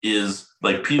is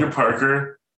like Peter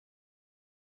Parker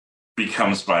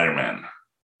becomes Spider-Man.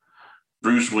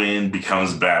 Bruce Wayne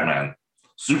becomes Batman.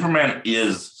 Superman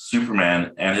is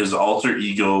Superman, and his alter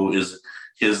ego is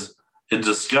his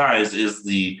disguise is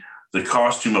the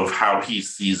costume of how he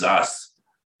sees us,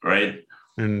 right?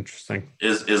 Interesting.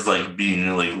 Is like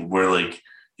being like, we're like,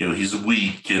 he's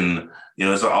weak, and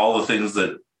it's all the things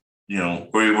that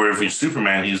where if he's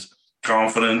Superman, he's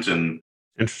confident and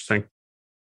interesting.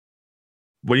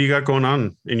 What do you got going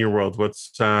on in your world?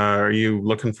 Are you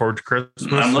looking forward to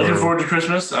Christmas? I'm looking forward to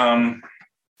Christmas. I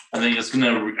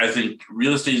think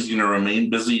real estate is gonna remain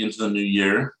busy into the new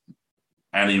year,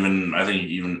 and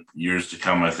even years to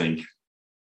come, I think.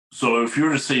 So if you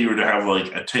were to say you were to have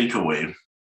like a takeaway,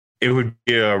 it would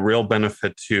be a real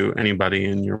benefit to anybody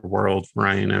in your world,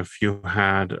 Ryan, if you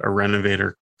had a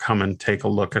renovator come and take a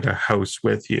look at a house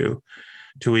with you,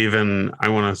 to even, I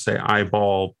want to say,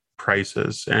 eyeball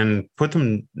prices and put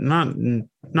them not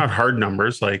hard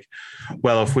numbers like,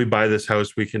 well, if we buy this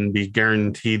house, we can be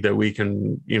guaranteed that we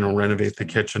can, renovate the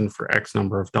kitchen for X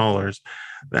number of dollars.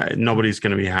 That nobody's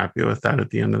going to be happy with that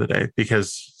at the end of the day,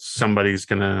 because somebody's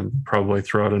going to probably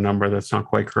throw out a number that's not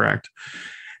quite correct.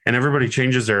 And everybody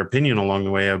changes their opinion along the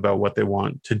way about what they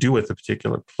want to do with a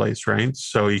particular place, right?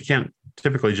 So you can't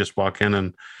typically just walk in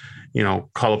and,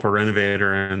 call up a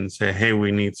renovator and say, hey,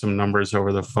 we need some numbers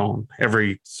over the phone.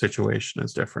 Every situation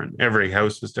is different. Every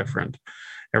house is different.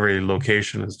 Every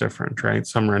location is different, right?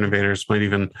 Some renovators might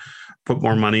even put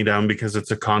more money down because it's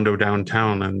a condo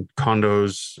downtown, and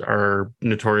condos are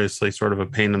notoriously sort of a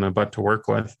pain in the butt to work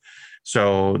with.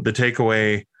 So the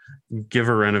takeaway, give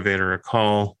a renovator a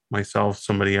call, myself,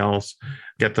 somebody else,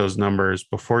 get those numbers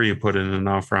before you put in an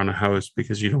offer on a house,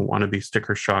 because you don't want to be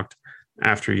sticker shocked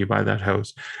after you buy that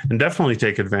house. And definitely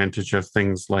take advantage of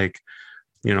things like,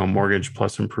 mortgage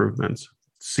plus improvements.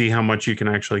 See how much you can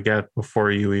actually get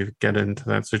before you even get into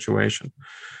that situation.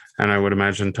 And I would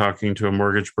imagine talking to a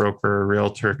mortgage broker or a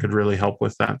realtor could really help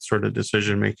with that sort of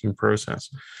decision-making process.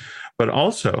 But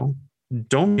also,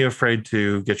 don't be afraid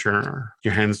to get your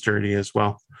hands dirty as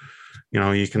well.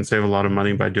 You can save a lot of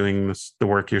money by doing the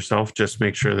work yourself. Just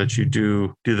make sure that you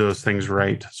do those things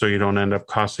right, so you don't end up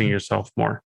costing yourself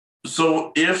more.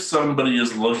 So if somebody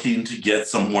is looking to get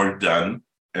some work done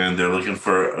and they're looking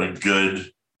for a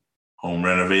good home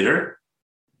renovator,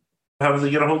 how do they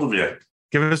get a hold of you?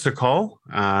 Give us a call.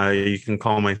 You can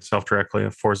call myself directly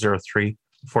at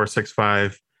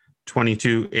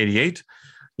 403-465-2288.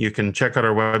 You can check out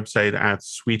our website at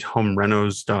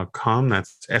sweethomerenos.com.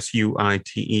 That's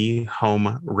SUITE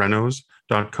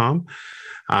homerenos.com.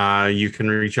 You can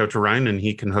reach out to Ryan and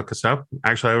he can hook us up.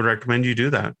 Actually, I would recommend you do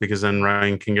that, because then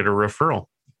Ryan can get a referral.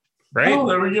 Right? Oh,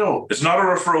 there we go. It's not a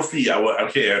referral fee.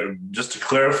 Just to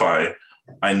clarify,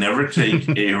 I never take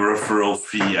a referral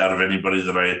fee out of anybody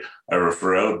that I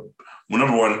refer out. Well,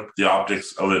 number one, the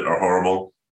optics of it are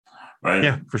horrible, right?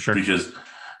 Yeah, for sure. Because,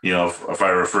 if I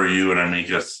refer you and I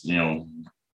make us,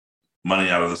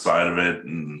 money out of the side of it,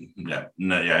 and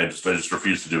I just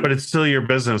refuse to do it. But it's still your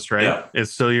business, right? Yeah.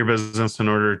 It's still your business in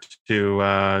order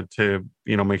to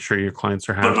make sure your clients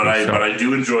are happy. But I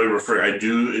do enjoy referring. I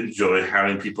do enjoy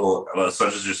having people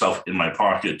such as yourself in my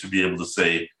pocket to be able to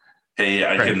say, hey,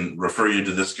 I can refer you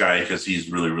to this guy because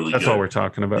he's really, really good. That's all we're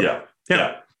talking about. Yeah.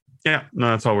 No,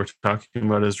 that's all we're talking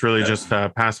about is really just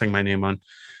passing my name on.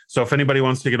 So if anybody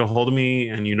wants to get a hold of me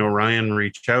and Ryan,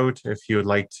 reach out. If you would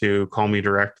like to call me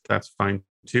direct, that's fine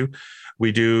too.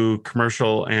 We do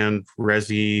commercial and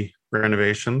resi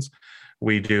renovations.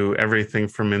 We do everything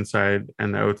from inside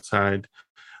and outside.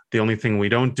 The only thing we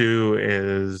don't do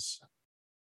is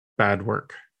bad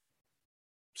work.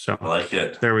 So I like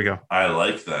it. There we go. I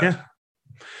like that.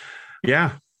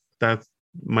 Yeah. That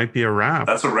might be a wrap.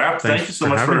 That's a wrap. Thank you so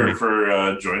much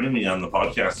for joining me on the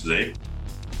podcast today.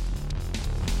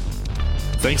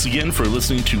 Thanks again for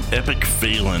listening to Epic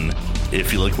Phelan.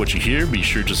 If you like what you hear, be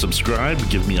sure to subscribe,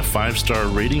 give me a 5-star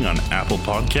rating on Apple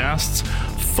Podcasts,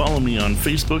 follow me on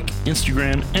Facebook,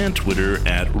 Instagram, and Twitter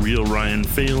at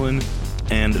RealRyanPhelan,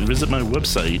 and visit my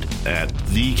website at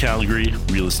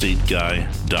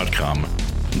thecalgaryrealestateguy.com.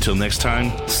 Until next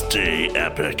time, stay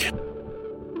epic.